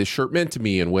about what this shirt meant to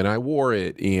me and when I wore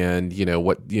it and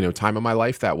what time of my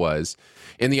life that was.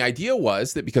 And the idea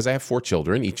was that because I have 4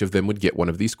 children, each of them would get one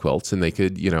of these quilts and they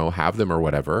could have them or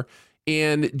whatever.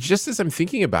 And just as I'm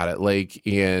thinking about it, like,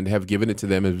 and have given it to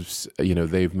them as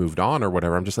they've moved on or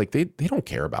whatever, I'm just like, they don't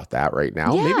care about that right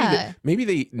now. Yeah. Maybe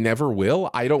they never will.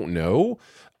 I don't know.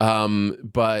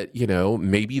 But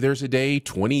maybe there's a day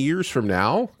 20 years from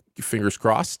now, fingers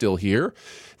crossed, still here,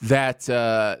 that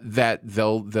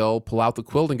they'll pull out the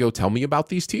quilt and go, tell me about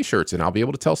these T-shirts, and I'll be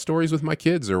able to tell stories with my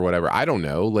kids or whatever. I don't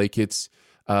know. Like it's,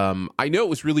 I know it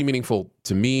was really meaningful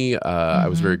to me. I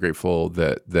was very grateful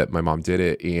that my mom did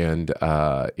it, and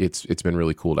it's been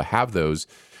really cool to have those.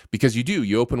 Because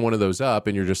you open one of those up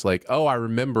and you're just like, oh, I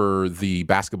remember the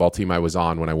basketball team I was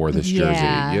on when I wore this jersey,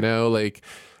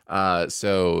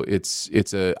 so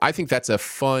I think that's a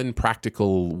fun,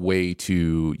 practical way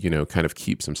to, kind of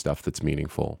keep some stuff that's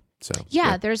meaningful.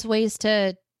 So there's ways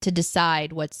to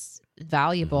decide what's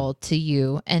valuable to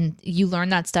you, and you learn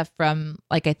that stuff from,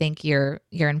 like, I think your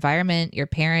environment, your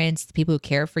parents, the people who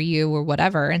care for you or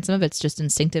whatever, and some of it's just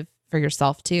instinctive for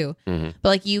yourself too. But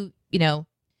like you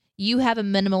have a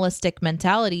minimalistic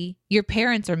mentality. Your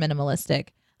parents are minimalistic.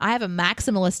 I have a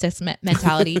maximalistic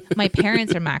mentality. My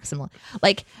parents are maximal.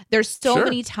 Like, there's so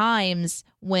many times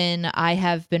when I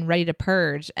have been ready to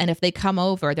purge, and if they come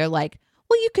over, they're like,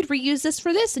 well, you could reuse this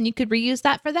for this and you could reuse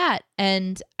that for that.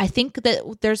 And I think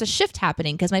that there's a shift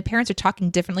happening because my parents are talking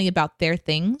differently about their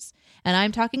things and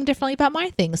I'm talking differently about my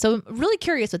things. So I'm really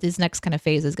curious what this next kind of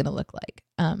phase is going to look like.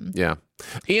 Yeah.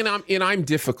 And I'm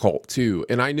difficult too.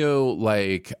 And I know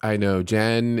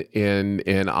Jen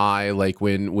and I, like,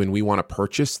 when we want to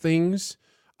purchase things,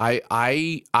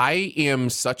 I am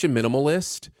such a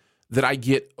minimalist that I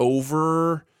get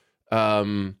over,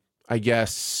 I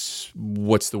guess,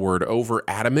 what's the word? Over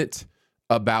adamant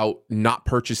about not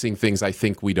purchasing things I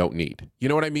think we don't need. You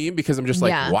know what I mean? Because I'm just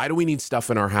like, why do we need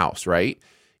stuff in our house, right?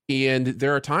 And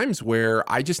there are times where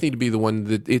I just need to be the one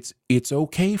that it's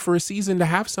okay for a season to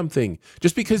have something,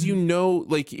 just because,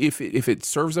 like, if it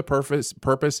serves a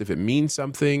purpose, if it means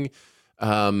something,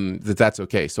 that's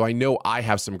okay. So I know I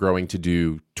have some growing to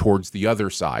do towards the other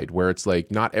side, where it's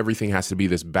like, not everything has to be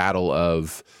this battle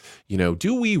of,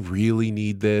 do we really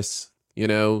need this?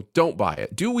 Don't buy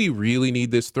it. Do we really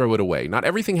need this? Throw it away. Not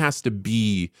everything has to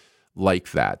be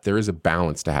like that. There is a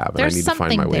balance to have, and There's I need to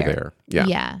find my way there. Yeah.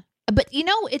 Yeah. But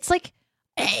it's like,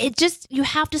 you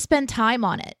have to spend time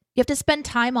on it. You have to spend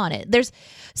time on it.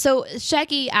 So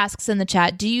Shaggy asks in the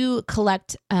chat, do you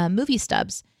collect movie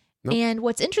stubs? Nope. And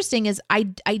what's interesting is I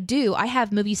do. I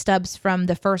have movie stubs from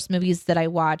the first movies that I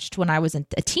watched when I was a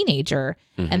teenager,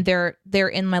 and they're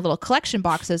in my little collection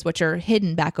boxes, which are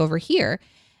hidden back over here.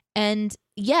 And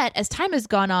yet, as time has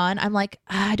gone on, I'm like,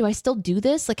 do I still do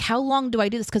this? Like, how long do I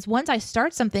do this? Because once I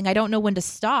start something, I don't know when to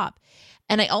stop.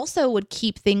 And I also would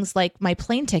keep things like my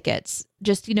plane tickets,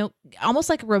 just, almost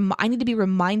like I need to be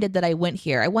reminded that I went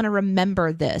here. I want to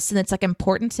remember this. And it's like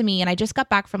important to me. And I just got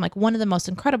back from like one of the most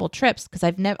incredible trips, because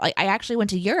I actually went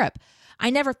to Europe. I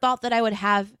never thought that I would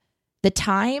have the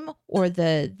time or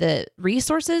the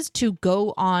resources to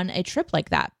go on a trip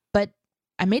like that. But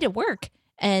I made it work.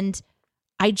 And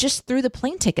I just threw the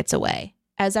plane tickets away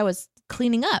as I was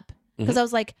cleaning up, because I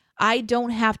was like, I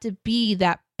don't have to be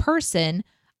that person.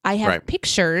 I have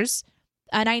pictures,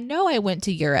 and I know I went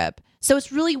to Europe. So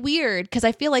it's really weird, because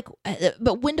I feel like,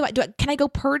 but when can I go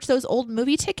purge those old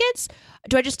movie tickets?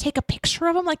 Do I just take a picture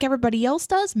of them like everybody else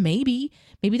does? Maybe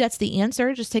that's the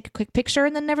answer. Just take a quick picture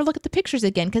and then never look at the pictures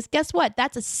again. Because guess what?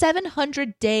 That's a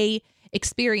 700-day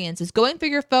experience, is going through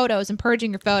your photos and purging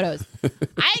your photos. I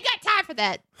ain't got time for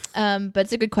that. But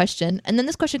it's a good question. And then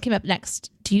this question came up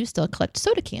next. Do you still collect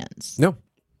soda cans? No.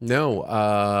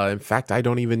 In fact, I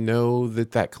don't even know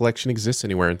that collection exists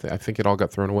anywhere. I think it all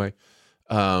got thrown away.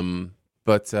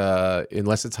 But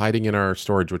unless it's hiding in our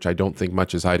storage, which I don't think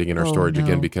much is hiding in our storage,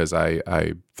 again, because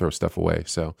I throw stuff away.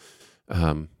 So,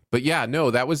 but yeah,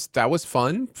 no, that was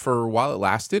fun for a while it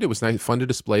lasted. It was fun to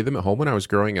display them at home when I was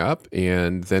growing up.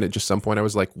 And then at just some point I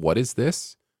was like, what is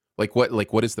this?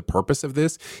 What is the purpose of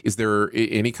this? Is there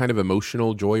any kind of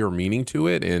emotional joy or meaning to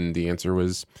it? And the answer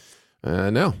was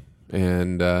no.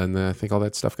 And I think all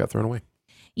that stuff got thrown away.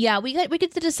 Yeah, we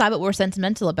get to decide what we're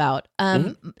sentimental about.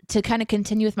 To kind of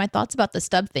continue with my thoughts about the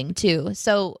stub thing too.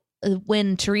 So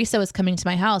when Teresa was coming to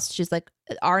my house, she's like,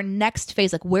 our next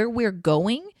phase, like where we're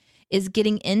going, is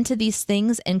getting into these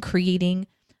things and creating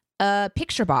a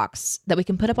picture box that we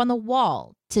can put up on the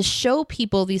wall to show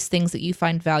people these things that you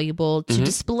find valuable, to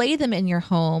display them in your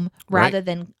home rather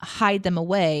than hide them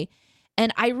away.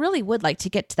 And I really would like to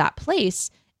get to that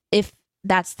place if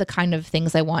that's the kind of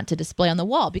things I want to display on the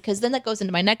wall, because then that goes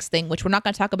into my next thing, which we're not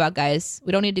going to talk about, guys.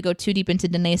 We don't need to go too deep into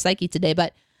Danae's psyche today,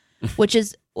 but which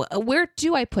is, where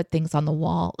do I put things on the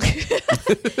wall?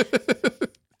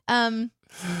 I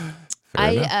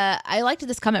liked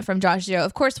this comment from Josh Zero.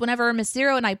 Of course, whenever Miss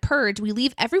Zero and I purge, we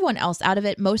leave everyone else out of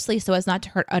it, mostly so as not to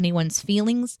hurt anyone's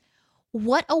feelings.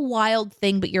 What a wild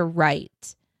thing, but you're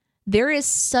right. There is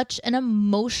such an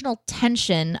emotional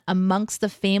tension amongst the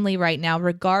family right now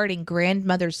regarding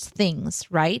grandmother's things,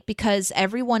 right? Because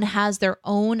everyone has their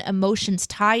own emotions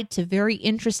tied to very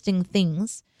interesting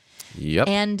things. Yep.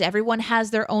 And everyone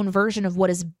has their own version of what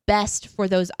is best for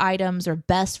those items, or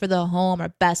best for the home, or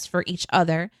best for each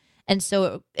other. And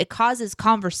so it causes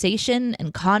conversation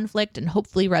and conflict and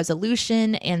hopefully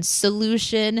resolution and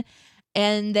solution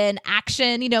and then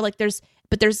action,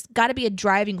 but there's got to be a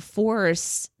driving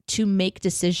force to make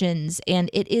decisions, and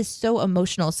it is so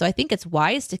emotional. So I think it's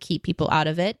wise to keep people out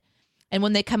of it. And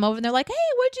when they come over and they're like, hey,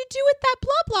 what'd you do with that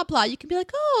blah, blah, blah? You can be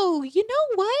like, oh, you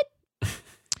know what?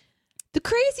 The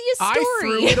craziest story. I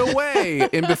threw it away.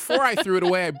 And before I threw it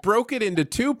away, I broke it into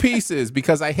 2 pieces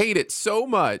because I hate it so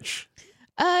much.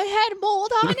 I had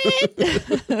mold on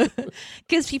it.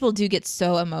 Because people do get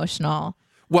so emotional.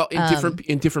 Well,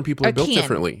 different people are built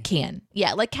differently.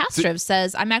 Yeah, like Kastrov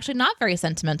says, I'm actually not very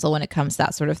sentimental when it comes to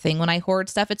that sort of thing. When I hoard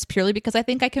stuff, it's purely because I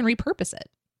think I can repurpose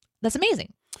it. That's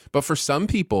amazing. But for some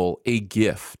people, a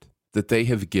gift that they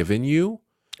have given you,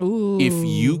 Ooh. if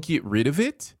you get rid of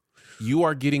it, you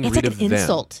are getting rid of them. It's like an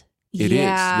insult. It is,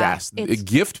 yes.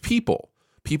 Gift people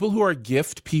who are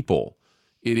gift people,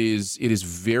 it is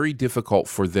very difficult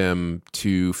for them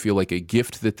to feel like a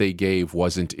gift that they gave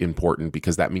wasn't important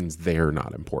because that means they're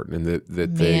not important. And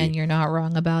that you're not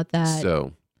wrong about that.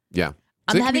 So, yeah.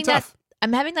 I'm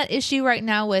having that issue right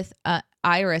now with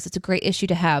Iris. It's a great issue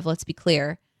to have. Let's be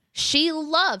clear. She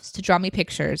loves to draw me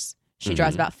pictures. She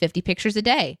draws about 50 pictures a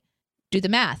day. Do the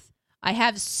math. I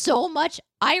have so much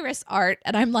Iris art,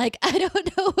 and I'm like, I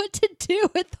don't know what to do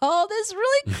with all this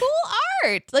really cool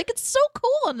art. Like, it's so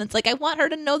cool. And it's like, I want her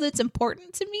to know that it's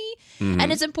important to me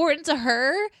and it's important to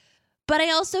her, but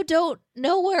I also don't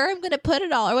know where I'm going to put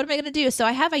it all or what am I going to do? So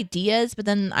I have ideas, but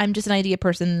then I'm just an idea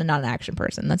person and not an action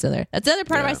person. That's another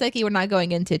part of my psyche we're not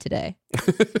going into today.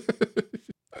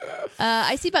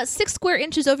 I see about 6 square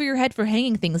inches over your head for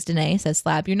hanging things, Danae, says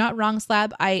Slab. You're not wrong,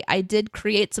 Slab. I did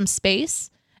create some space.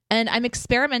 And I'm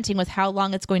experimenting with how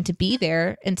long it's going to be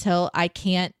there until I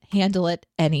can't handle it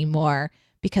anymore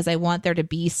because I want there to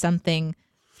be something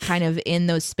kind of in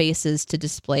those spaces to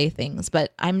display things.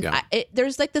 But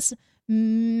there's like this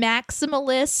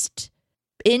maximalist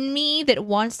in me that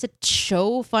wants to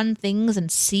show fun things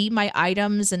and see my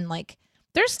items. And like,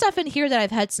 there's stuff in here that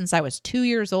I've had since I was 2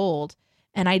 years old.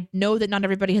 And I know that not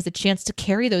everybody has a chance to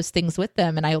carry those things with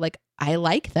them. And I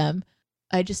like them.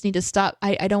 I just need to stop.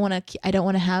 I don't want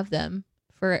to have them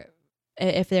for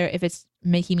if it's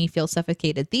making me feel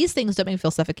suffocated. These things don't make me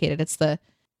feel suffocated. It's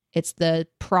the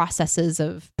processes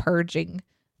of purging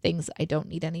things I don't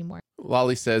need anymore.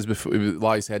 Lolly's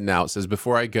heading out, says,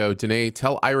 before I go, Danae,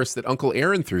 tell Iris that Uncle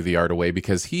Aaron threw the art away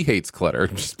because he hates clutter.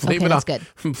 Just blame it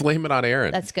on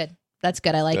Aaron. That's good.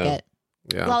 I like it.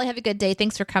 Yeah. Lolly, have a good day.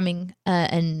 Thanks for coming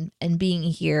and being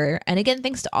here. And again,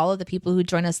 thanks to all of the people who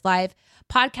join us live.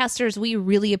 Podcasters, we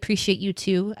really appreciate you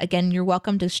too. Again, you're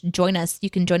welcome to join us. You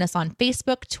can join us on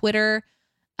Facebook, Twitter.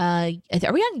 Are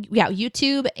we on? Yeah,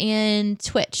 YouTube and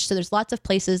Twitch. So there's lots of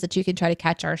places that you can try to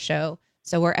catch our show.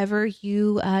 So wherever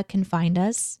you can find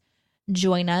us,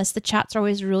 join us. The chats are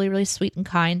always really, really sweet and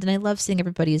kind. And I love seeing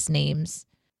everybody's names.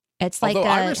 It's like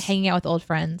hanging out with old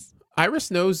friends.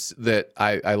 Iris knows that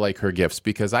I like her gifts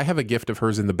because I have a gift of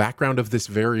hers in the background of this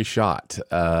very shot.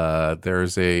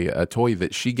 There's a toy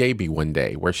that she gave me one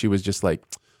day where she was just like,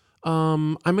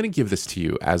 I'm going to give this to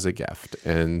you as a gift.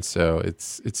 And so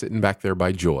it's sitting back there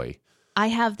by Joy. I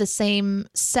have the same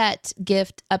set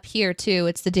gift up here too.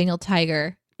 It's the Daniel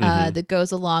Tiger that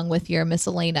goes along with your Miss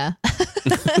Elena.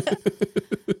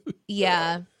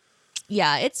 Yeah.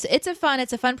 Yeah, it's a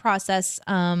fun process,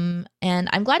 and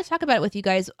I'm glad to talk about it with you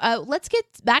guys. Let's get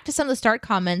back to some of the start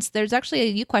comments. There's actually a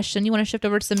you question. You want to shift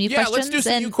over to some you questions? Yeah, let's do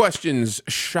some you questions,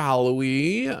 shall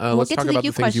we? Let's talk about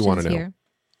the things you want to know. Here.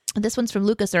 This one's from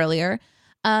Lucas earlier.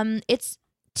 It's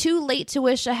too late to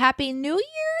wish a happy new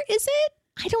year, is it?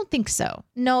 I don't think so.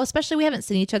 No, especially we haven't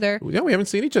seen each other. Yeah, we haven't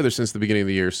seen each other since the beginning of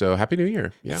the year, so happy new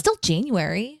year. Yeah. It's still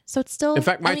January, so it's still... In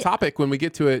fact, my topic, when we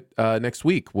get to it next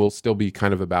week, will still be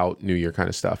kind of about New Year kind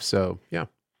of stuff, so yeah.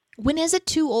 When is it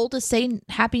too old to say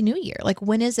Happy New Year? Like,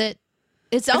 when is it...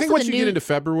 It's also I think once you get into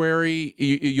February,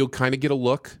 you'll kind of get a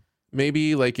look,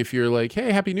 maybe, like if you're like,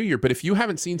 hey, Happy New Year. But if you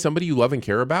haven't seen somebody you love and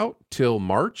care about till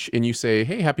March, and you say,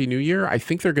 hey, Happy New Year, I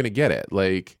think they're going to get it,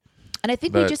 like... And I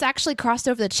think we just actually crossed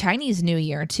over the Chinese New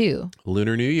Year, too.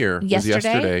 Lunar New Year was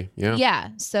yesterday. Yeah. Yeah.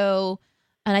 So,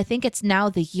 and I think it's now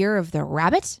the year of the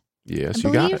rabbit. Yes,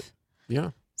 you got it.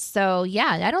 Yeah. So,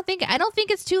 yeah, I don't think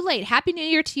it's too late. Happy New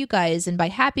Year to you guys. And by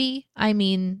happy, I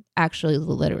mean actually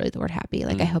literally the word happy.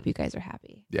 Like, I hope you guys are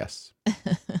happy. Yes.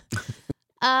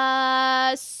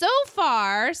 So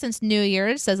far, since New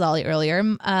Year's, says Ollie earlier,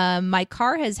 my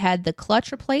car has had the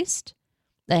clutch replaced,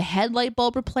 the headlight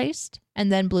bulb replaced, and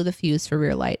then blew the fuse for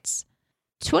rear lights.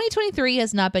 2023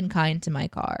 has not been kind to my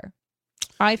car.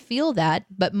 I feel that,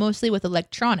 but mostly with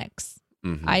electronics.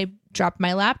 Mm-hmm. I dropped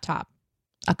my laptop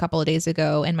a couple of days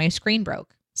ago and my screen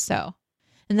broke.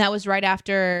 And that was right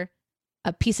after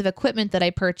a piece of equipment that I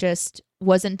purchased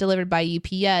wasn't delivered by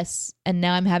UPS, and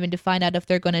now I'm having to find out if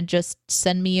they're going to just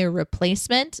send me a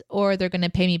replacement or they're going to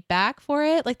pay me back for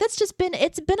it. Like it's been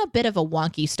a bit of a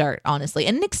wonky start, honestly,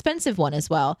 and an expensive one as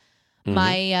well. Mm-hmm.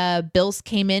 My bills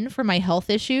came in for my health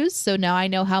issues, so now I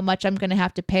know how much I'm going to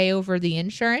have to pay over the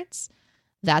insurance.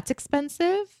 That's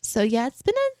expensive. So yeah, it's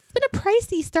been a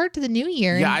pricey start to the new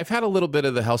year. Yeah, I've had a little bit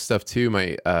of the health stuff too.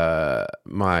 My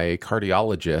my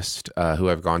cardiologist, who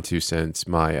I've gone to since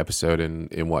my episode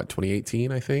in what,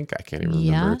 2018, I think. I can't even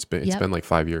remember. It's been like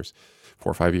 4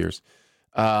 or 5 years.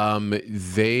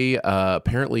 They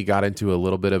apparently got into a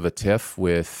little bit of a tiff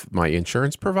with my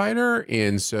insurance provider,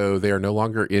 and so they are no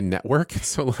longer in network.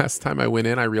 So last time I went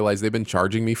in, I realized they've been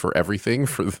charging me for everything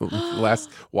for the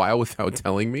last while without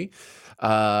telling me.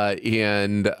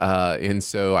 And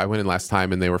so I went in last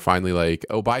time and they were finally like,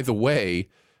 oh, by the way,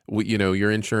 your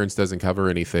insurance doesn't cover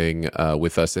anything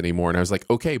with us anymore. And I was like,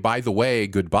 okay, by the way,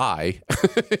 goodbye.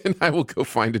 And I will go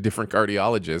find a different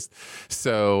cardiologist.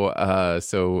 So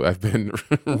I've been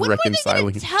reconciling. When were they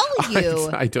gonna tell you?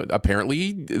 I don't,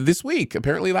 apparently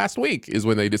last week is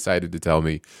when they decided to tell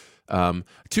me.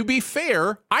 To be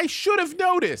fair, I should have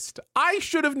noticed.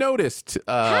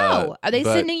 How? Are they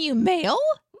sending you mail?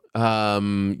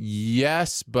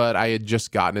 Yes, but I had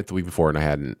just gotten it the week before and I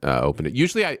hadn't opened it.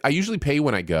 Usually I usually pay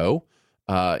when I go.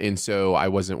 And so I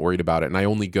wasn't worried about it, and I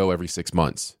only go every 6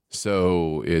 months.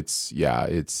 So it's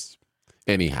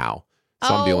anyhow.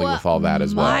 So I'm dealing with all that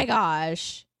as well. My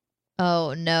gosh.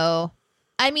 Oh no.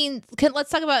 I mean, let's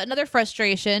talk about another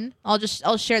frustration.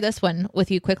 I'll share this one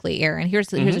with you quickly, Aaron.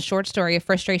 Here's a short story of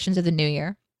frustrations of the new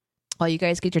year. While you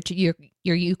guys get your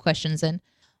you questions in.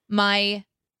 My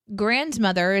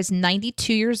grandmother is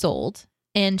 92 years old,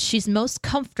 and she's most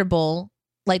comfortable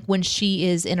like when she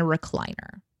is in a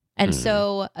recliner. And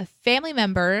so a family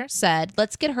member said,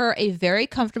 let's get her a very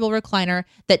comfortable recliner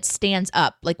that stands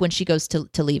up, like when she goes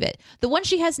to leave it. The one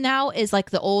she has now is like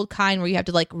the old kind where you have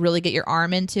to like really get your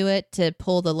arm into it to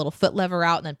pull the little foot lever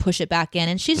out and then push it back in.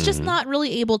 And she's just not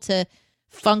really able to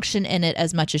function in it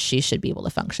as much as she should be able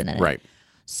to function in it. Right.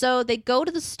 So they go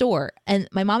to the store, and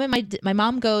my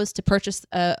mom goes to purchase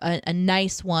a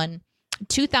nice one,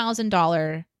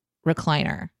 $2,000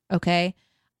 recliner. Okay.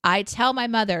 I tell my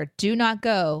mother, do not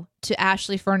go to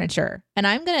Ashley Furniture. And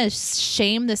I'm going to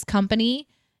shame this company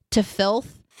to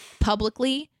filth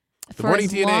publicly. The Morning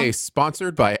DNA,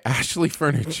 sponsored by Ashley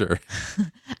Furniture.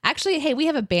 Actually, hey, we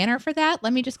have a banner for that.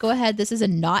 Let me just go ahead. This is a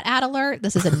not ad alert.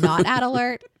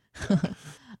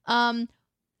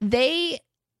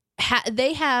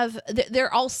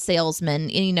 They're all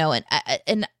salesmen,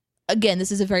 and again,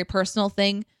 this is a very personal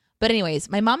thing. But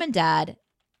anyways, my mom and dad,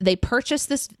 they purchased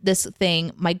this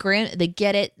thing. They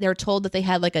get it. They're told that they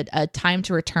had like a time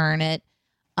to return it.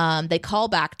 They call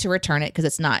back to return it because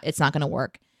it's not going to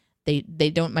work. They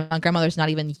don't. My grandmother's not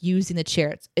even using the chair.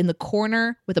 It's in the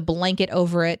corner with a blanket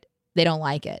over it. They don't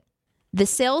like it. The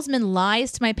salesman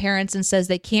lies to my parents and says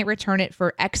they can't return it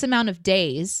for X amount of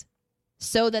days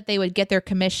so that they would get their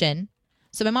commission.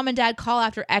 So my mom and dad call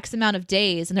after X amount of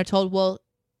days and they're told, well,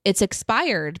 it's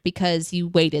expired because you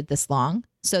waited this long.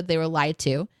 So they were lied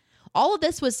to. All of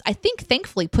this was, I think,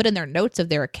 thankfully put in their notes of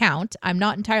their account. I'm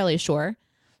not entirely sure.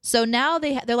 So now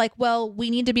they're like, well, we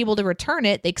need to be able to return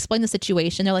it. They explain the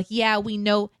situation. They're like, yeah, we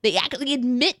know. They actually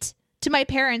admit to my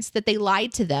parents that they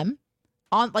lied to them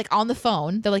on the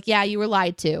phone. They're like, yeah, you were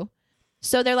lied to.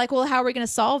 So they're like, well, how are we going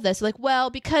to solve this? They're like, well,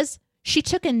 because she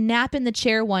took a nap in the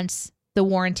chair once, the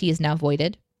warranty is now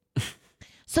voided.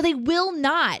 So they will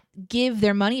not give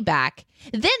their money back.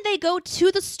 Then they go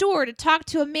to the store to talk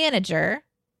to a manager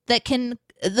that can,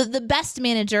 the best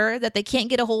manager that they can't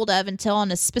get a hold of until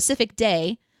on a specific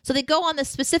day. So they go on the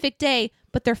specific day,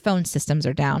 but their phone systems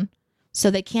are down. So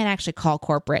they can't actually call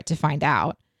corporate to find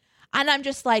out. And I'm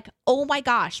just like, oh my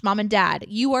gosh, mom and dad,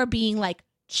 you are being like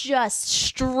just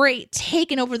straight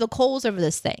taken over the coals over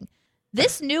this thing.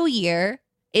 This new year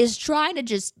is trying to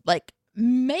just like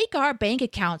make our bank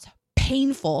accounts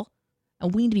painful.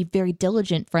 And we need to be very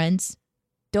diligent, friends.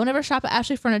 Don't ever shop at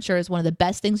Ashley Furniture is one of the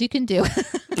best things you can do.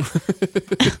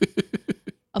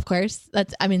 Of course,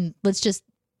 let's just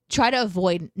try to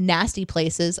avoid nasty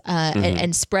places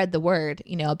and spread the word,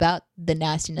 about the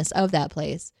nastiness of that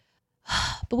place.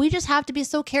 But we just have to be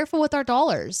so careful with our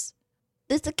dollars.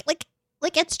 It's like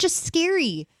it's just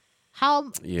scary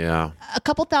how a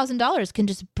couple $1,000s can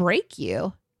just break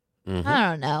you.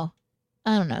 I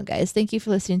don't know, guys. Thank you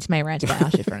for listening to my rant about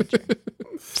Ashley Furniture.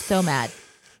 So mad.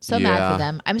 Mad for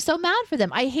them. I'm so mad for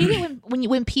them. I hate it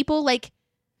when people like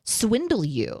swindle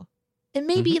you. It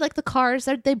may be like the cars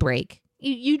that they break.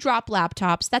 you drop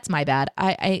laptops. That's my bad.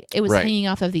 It was hanging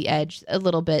off of the edge a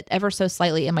little bit, ever so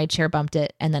slightly, and my chair bumped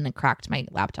it, and then it cracked my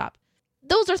laptop.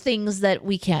 Those are things that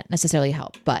we can't necessarily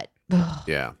help, but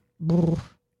yeah.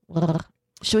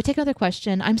 Should we take another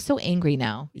question? I'm so angry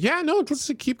now. Yeah, no,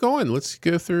 let's keep going. Let's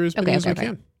go through as many as we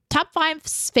can. Top 5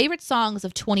 favorite songs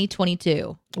of 2022.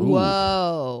 Ooh.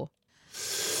 Whoa.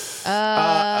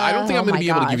 I don't think I'm going to be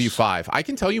able to give you 5. I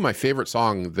can tell you my favorite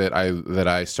song that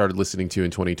I started listening to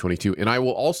in 2022, and I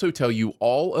will also tell you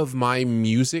all of my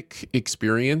music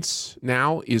experience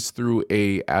now is through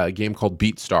a game called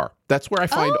BeatStar. That's where I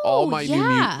find all my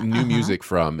new music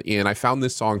from, and I found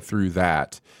this song through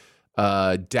that.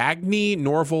 Dagny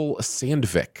Norval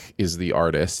Sandvik is the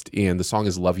artist, and the song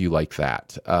is Love You Like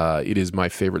That. It is my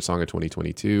favorite song of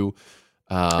 2022.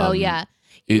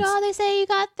 You know, they say you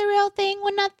got the real thing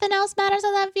when nothing else matters.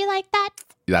 I love you like that.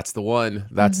 That's the one.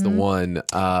 That's the one.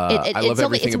 I love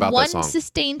everything about that song. It's one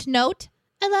sustained note.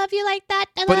 I love you like that.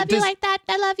 I love you like that.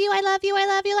 I love you. I love you. I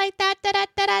love you like that. Da, da,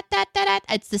 da, da, da, da, da.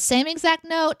 It's the same exact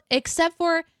note, except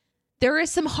for there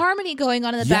is some harmony going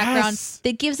on in the background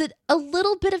that gives it a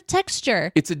little bit of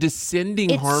texture. It's a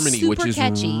descending harmony, which is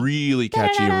really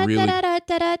catchy and really,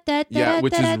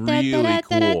 which is really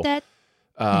cool.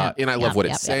 And I love what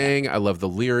it's saying. I love the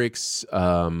lyrics.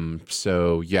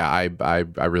 So yeah, I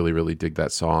really, really dig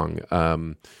that song.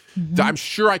 I'm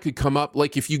sure I could come up,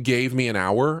 like if you gave me an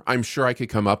hour, I'm sure I could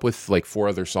come up with like 4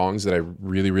 other songs that I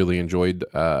really, really enjoyed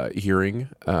hearing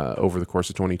over the course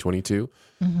of 2022.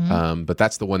 But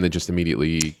that's the one that just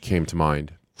immediately came to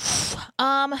mind.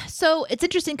 So it's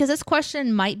interesting because this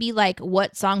question might be like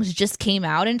what songs just came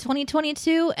out in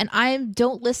 2022, and I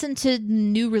don't listen to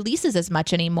new releases as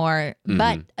much anymore,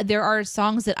 but there are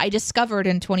songs that I discovered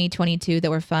in 2022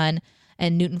 that were fun,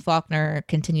 and Newton Faulkner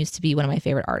continues to be one of my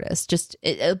favorite artists.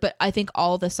 But I think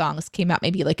all the songs came out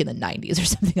maybe like in the 90s or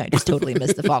something. I just totally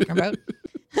missed the Faulkner boat.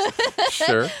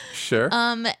 Sure.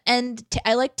 And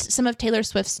I liked some of Taylor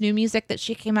Swift's new music that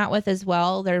she came out with as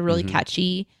well. They're really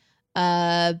catchy.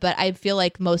 But I feel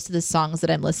like most of the songs that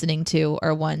I'm listening to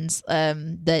are ones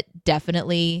that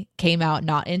definitely came out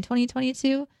not in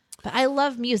 2022. But I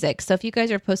love music, so if you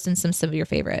guys are posting some of your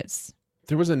favorites.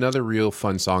 There was another real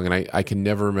fun song, and I can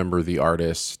never remember the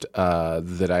artist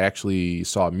that I actually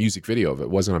saw a music video of. It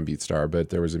wasn't on BeatStar, but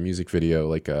there was a music video,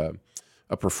 like a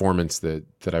performance that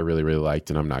I really, really liked,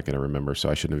 and I'm not going to remember, so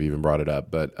I shouldn't have even brought it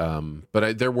up. But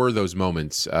there were those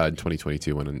moments in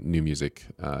 2022 when new music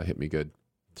hit me good.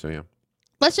 So yeah.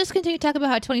 Let's just continue to talk about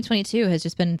how 2022 has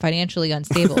just been financially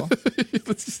unstable.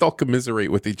 Let's just all commiserate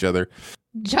with each other.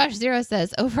 Josh Zero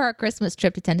says, over our Christmas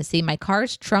trip to Tennessee, my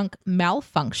car's trunk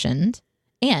malfunctioned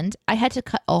and I had to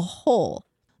cut a hole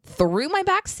through my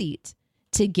back seat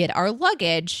to get our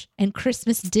luggage and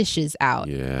Christmas dishes out.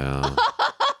 Yeah. It's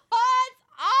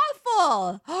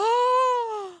awful.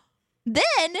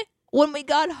 Then when we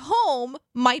got home,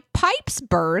 my pipes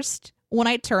burst when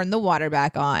I turned the water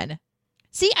back on.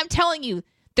 See, I'm telling you,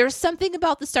 there's something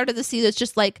about the start of the season that's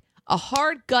just like a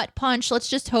hard gut punch. Let's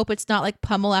just hope it's not like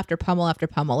pummel after pummel after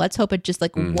pummel. Let's hope it's just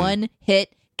like one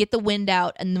hit, get the wind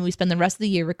out, and then we spend the rest of the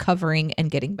year recovering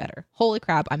and getting better. Holy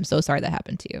crap, I'm so sorry that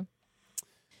happened to you.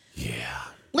 Yeah.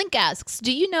 Link asks,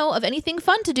 do you know of anything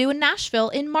fun to do in Nashville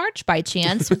in March by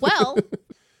chance? Well,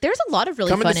 there's a lot of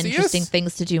really fun and interesting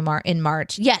things to do in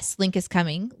March. Yes, Link is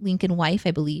coming. Link and wife,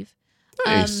 I believe.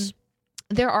 Nice.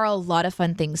 There are a lot of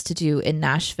fun things to do in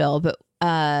Nashville, but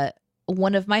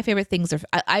one of my favorite things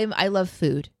I love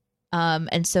food.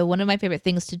 And so one of my favorite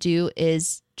things to do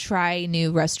is try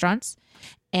new restaurants.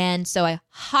 And so I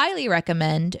highly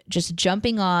recommend just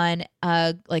jumping on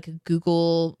like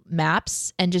Google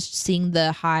Maps and just seeing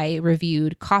the high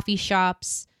reviewed coffee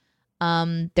shops.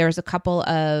 There's a couple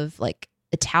of like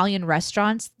Italian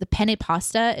restaurants. The Penne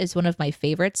Pasta is one of my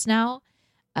favorites now.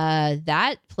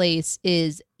 That place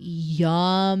is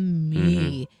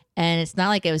yummy. And it's not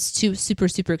like it was too super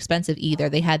expensive either.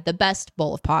 They had the best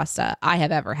bowl of pasta I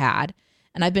have ever had.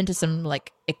 And I've been to some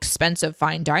like expensive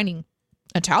fine dining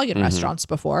Italian restaurants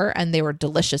before, and they were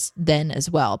delicious then as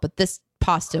well. But this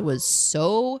pasta was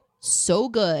so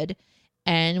good.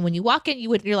 And when you walk in,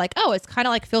 you're like, oh, it's kind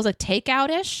of like feels like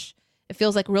takeout-ish. It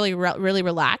feels like really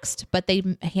relaxed, but they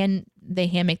hand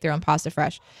make their own pasta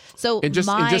fresh. So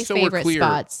my favorite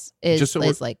spots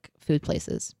is like food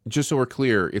places. Just so we're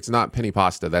clear, it's not Penny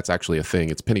Pasta. That's actually a thing.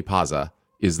 It's Penny Pazza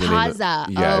is the name. Is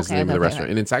the name of the restaurant,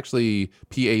 and it's actually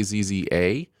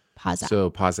Pazza. Pazza. So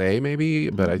Pazza maybe,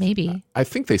 but I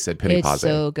think they said Penny Pazza. It's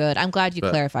so good. I'm glad you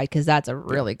clarified because that's a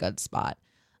really good spot.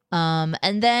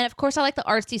 And then of course I like the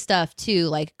artsy stuff too,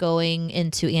 like going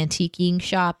into antiquing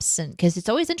shops, and because it's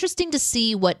always interesting to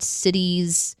see what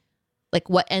cities like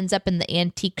what ends up in the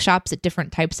antique shops at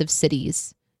different types of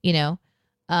cities, you know?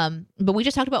 But we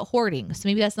just talked about hoarding, so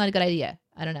maybe that's not a good idea.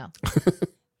 I don't know.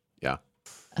 Yeah.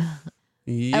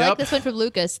 Yep. I like this one from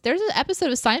Lucas. There's an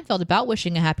episode of Seinfeld about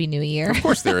wishing a happy new year. Of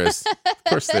course there is. Of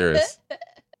course there is.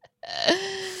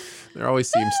 There always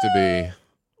seems to be.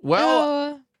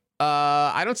 Well,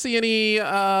 I don't see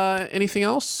anything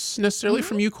else necessarily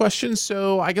from you questions,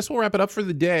 so I guess we'll wrap it up for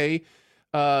the day.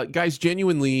 Guys,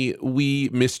 genuinely, we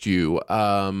missed you.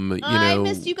 I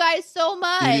missed you guys so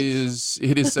much.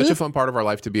 It is such a fun part of our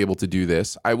life to be able to do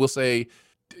this. I will say,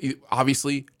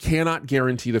 obviously, cannot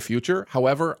guarantee the future.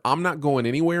 However, I'm not going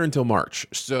anywhere until March.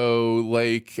 So,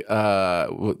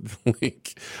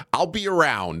 I'll be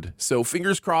around. So,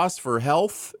 fingers crossed for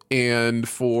health and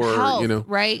for,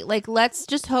 right? Like, let's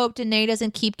just hope Danae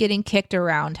doesn't keep getting kicked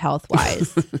around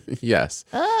health-wise. Yes.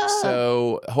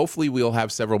 So, hopefully, we'll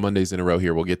have several Mondays in a row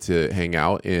here. We'll get to hang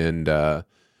out and,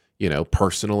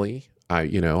 personally,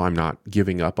 I'm not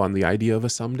giving up on the idea of a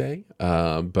someday,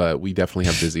 but we definitely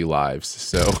have busy lives,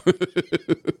 so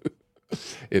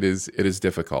it is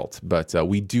difficult. But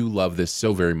we do love this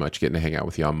so very much, getting to hang out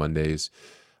with you on Mondays,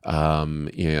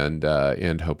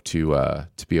 and hope to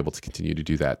be able to continue to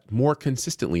do that more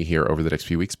consistently here over the next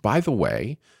few weeks. By the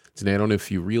way, Danae, I don't know if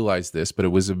you realize this, but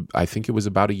I think it was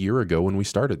about a year ago when we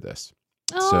started this.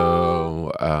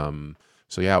 Oh.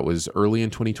 So yeah, it was early in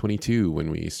 2022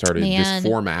 when we started this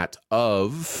format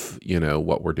of,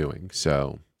 what we're doing.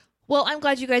 So, well, I'm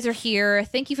glad you guys are here.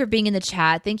 Thank you for being in the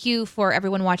chat. Thank you for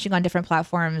everyone watching on different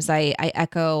platforms. I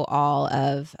echo all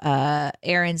of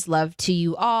Aaron's love to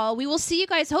you all. We will see you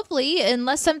guys, hopefully,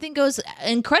 unless something goes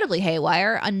incredibly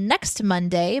haywire, on next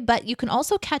Monday. But you can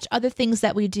also catch other things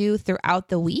that we do throughout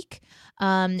the week.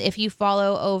 If you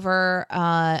follow over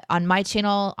on my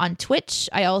channel on Twitch,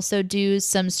 I also do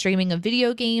some streaming of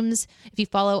video games. If you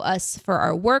follow us for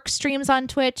our work streams on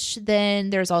Twitch, then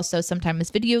there's also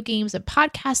sometimes video games and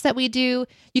podcasts that we do.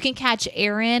 You can catch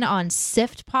Aaron on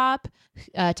Sift Pop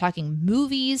talking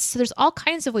movies. So there's all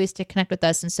kinds of ways to connect with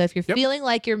us. And so if you're feeling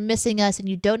like you're missing us and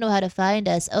you don't know how to find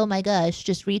us, oh my gosh,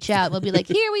 just reach out. We'll be like,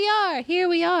 here we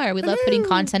are. We love putting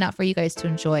content out for you guys to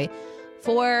enjoy.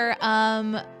 For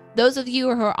those of you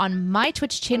who are on my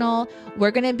Twitch channel,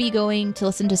 we're going to be going to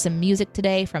listen to some music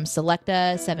today from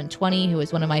Selecta720, who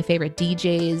is one of my favorite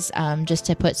DJs, just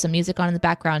to put some music on in the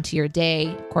background to your day.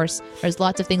 Of course, there's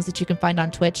lots of things that you can find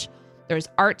on Twitch. There's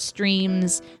art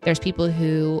streams. There's people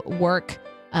who work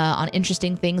on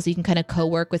interesting things. You can kind of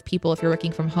co-work with people if you're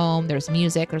working from home. There's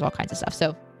music. There's all kinds of stuff.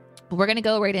 So we're going to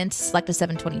go right into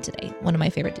Selecta720 today, one of my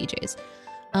favorite DJs.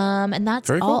 And that's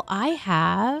all I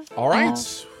have. All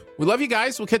right. We love you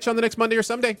guys. We'll catch you on the next Monday or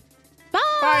someday. Bye.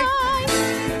 Bye.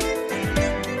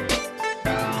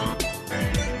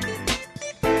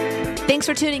 Thanks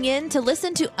for tuning in to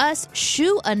listen to us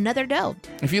shoe another dough.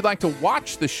 If you'd like to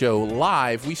watch the show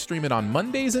live, we stream it on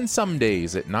Mondays and some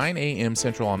days at 9 a.m.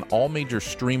 Central on all major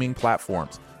streaming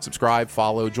platforms. Subscribe,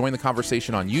 follow, join the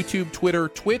conversation on YouTube, Twitter,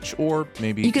 Twitch, or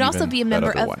maybe you can also be a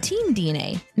member of Team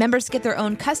DNA. Members get their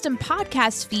own custom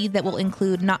podcast feed that will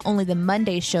include not only the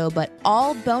Monday show, but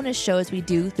all bonus shows we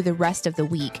do through the rest of the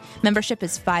week. Membership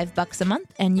is $5 a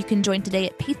month, and you can join today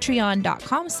at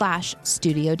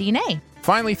patreon.com/Studio DNA.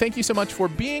 Finally, thank you so much for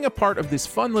being a part of this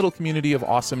fun little community of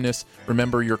awesomeness.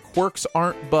 Remember, your quirks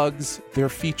aren't bugs, they're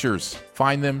features.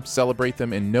 Find them, celebrate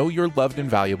them, and know you're loved and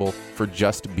valuable for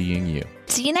just being you.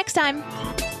 See you next time.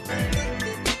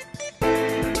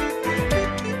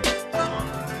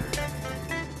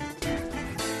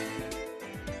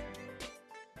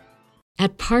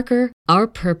 At Parker, our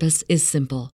purpose is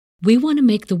simple. We want to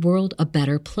make the world a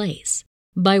better place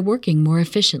by working more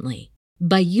efficiently,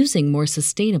 by using more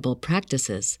sustainable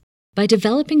practices, by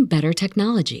developing better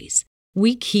technologies.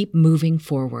 We keep moving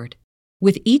forward.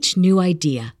 With each new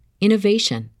idea,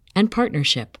 innovation, and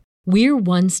partnership, we're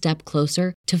one step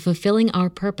closer to fulfilling our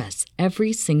purpose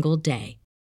every single day.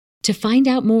 To find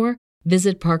out more,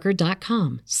 visit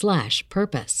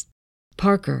parker.com/purpose.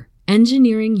 Parker,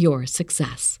 engineering your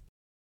success.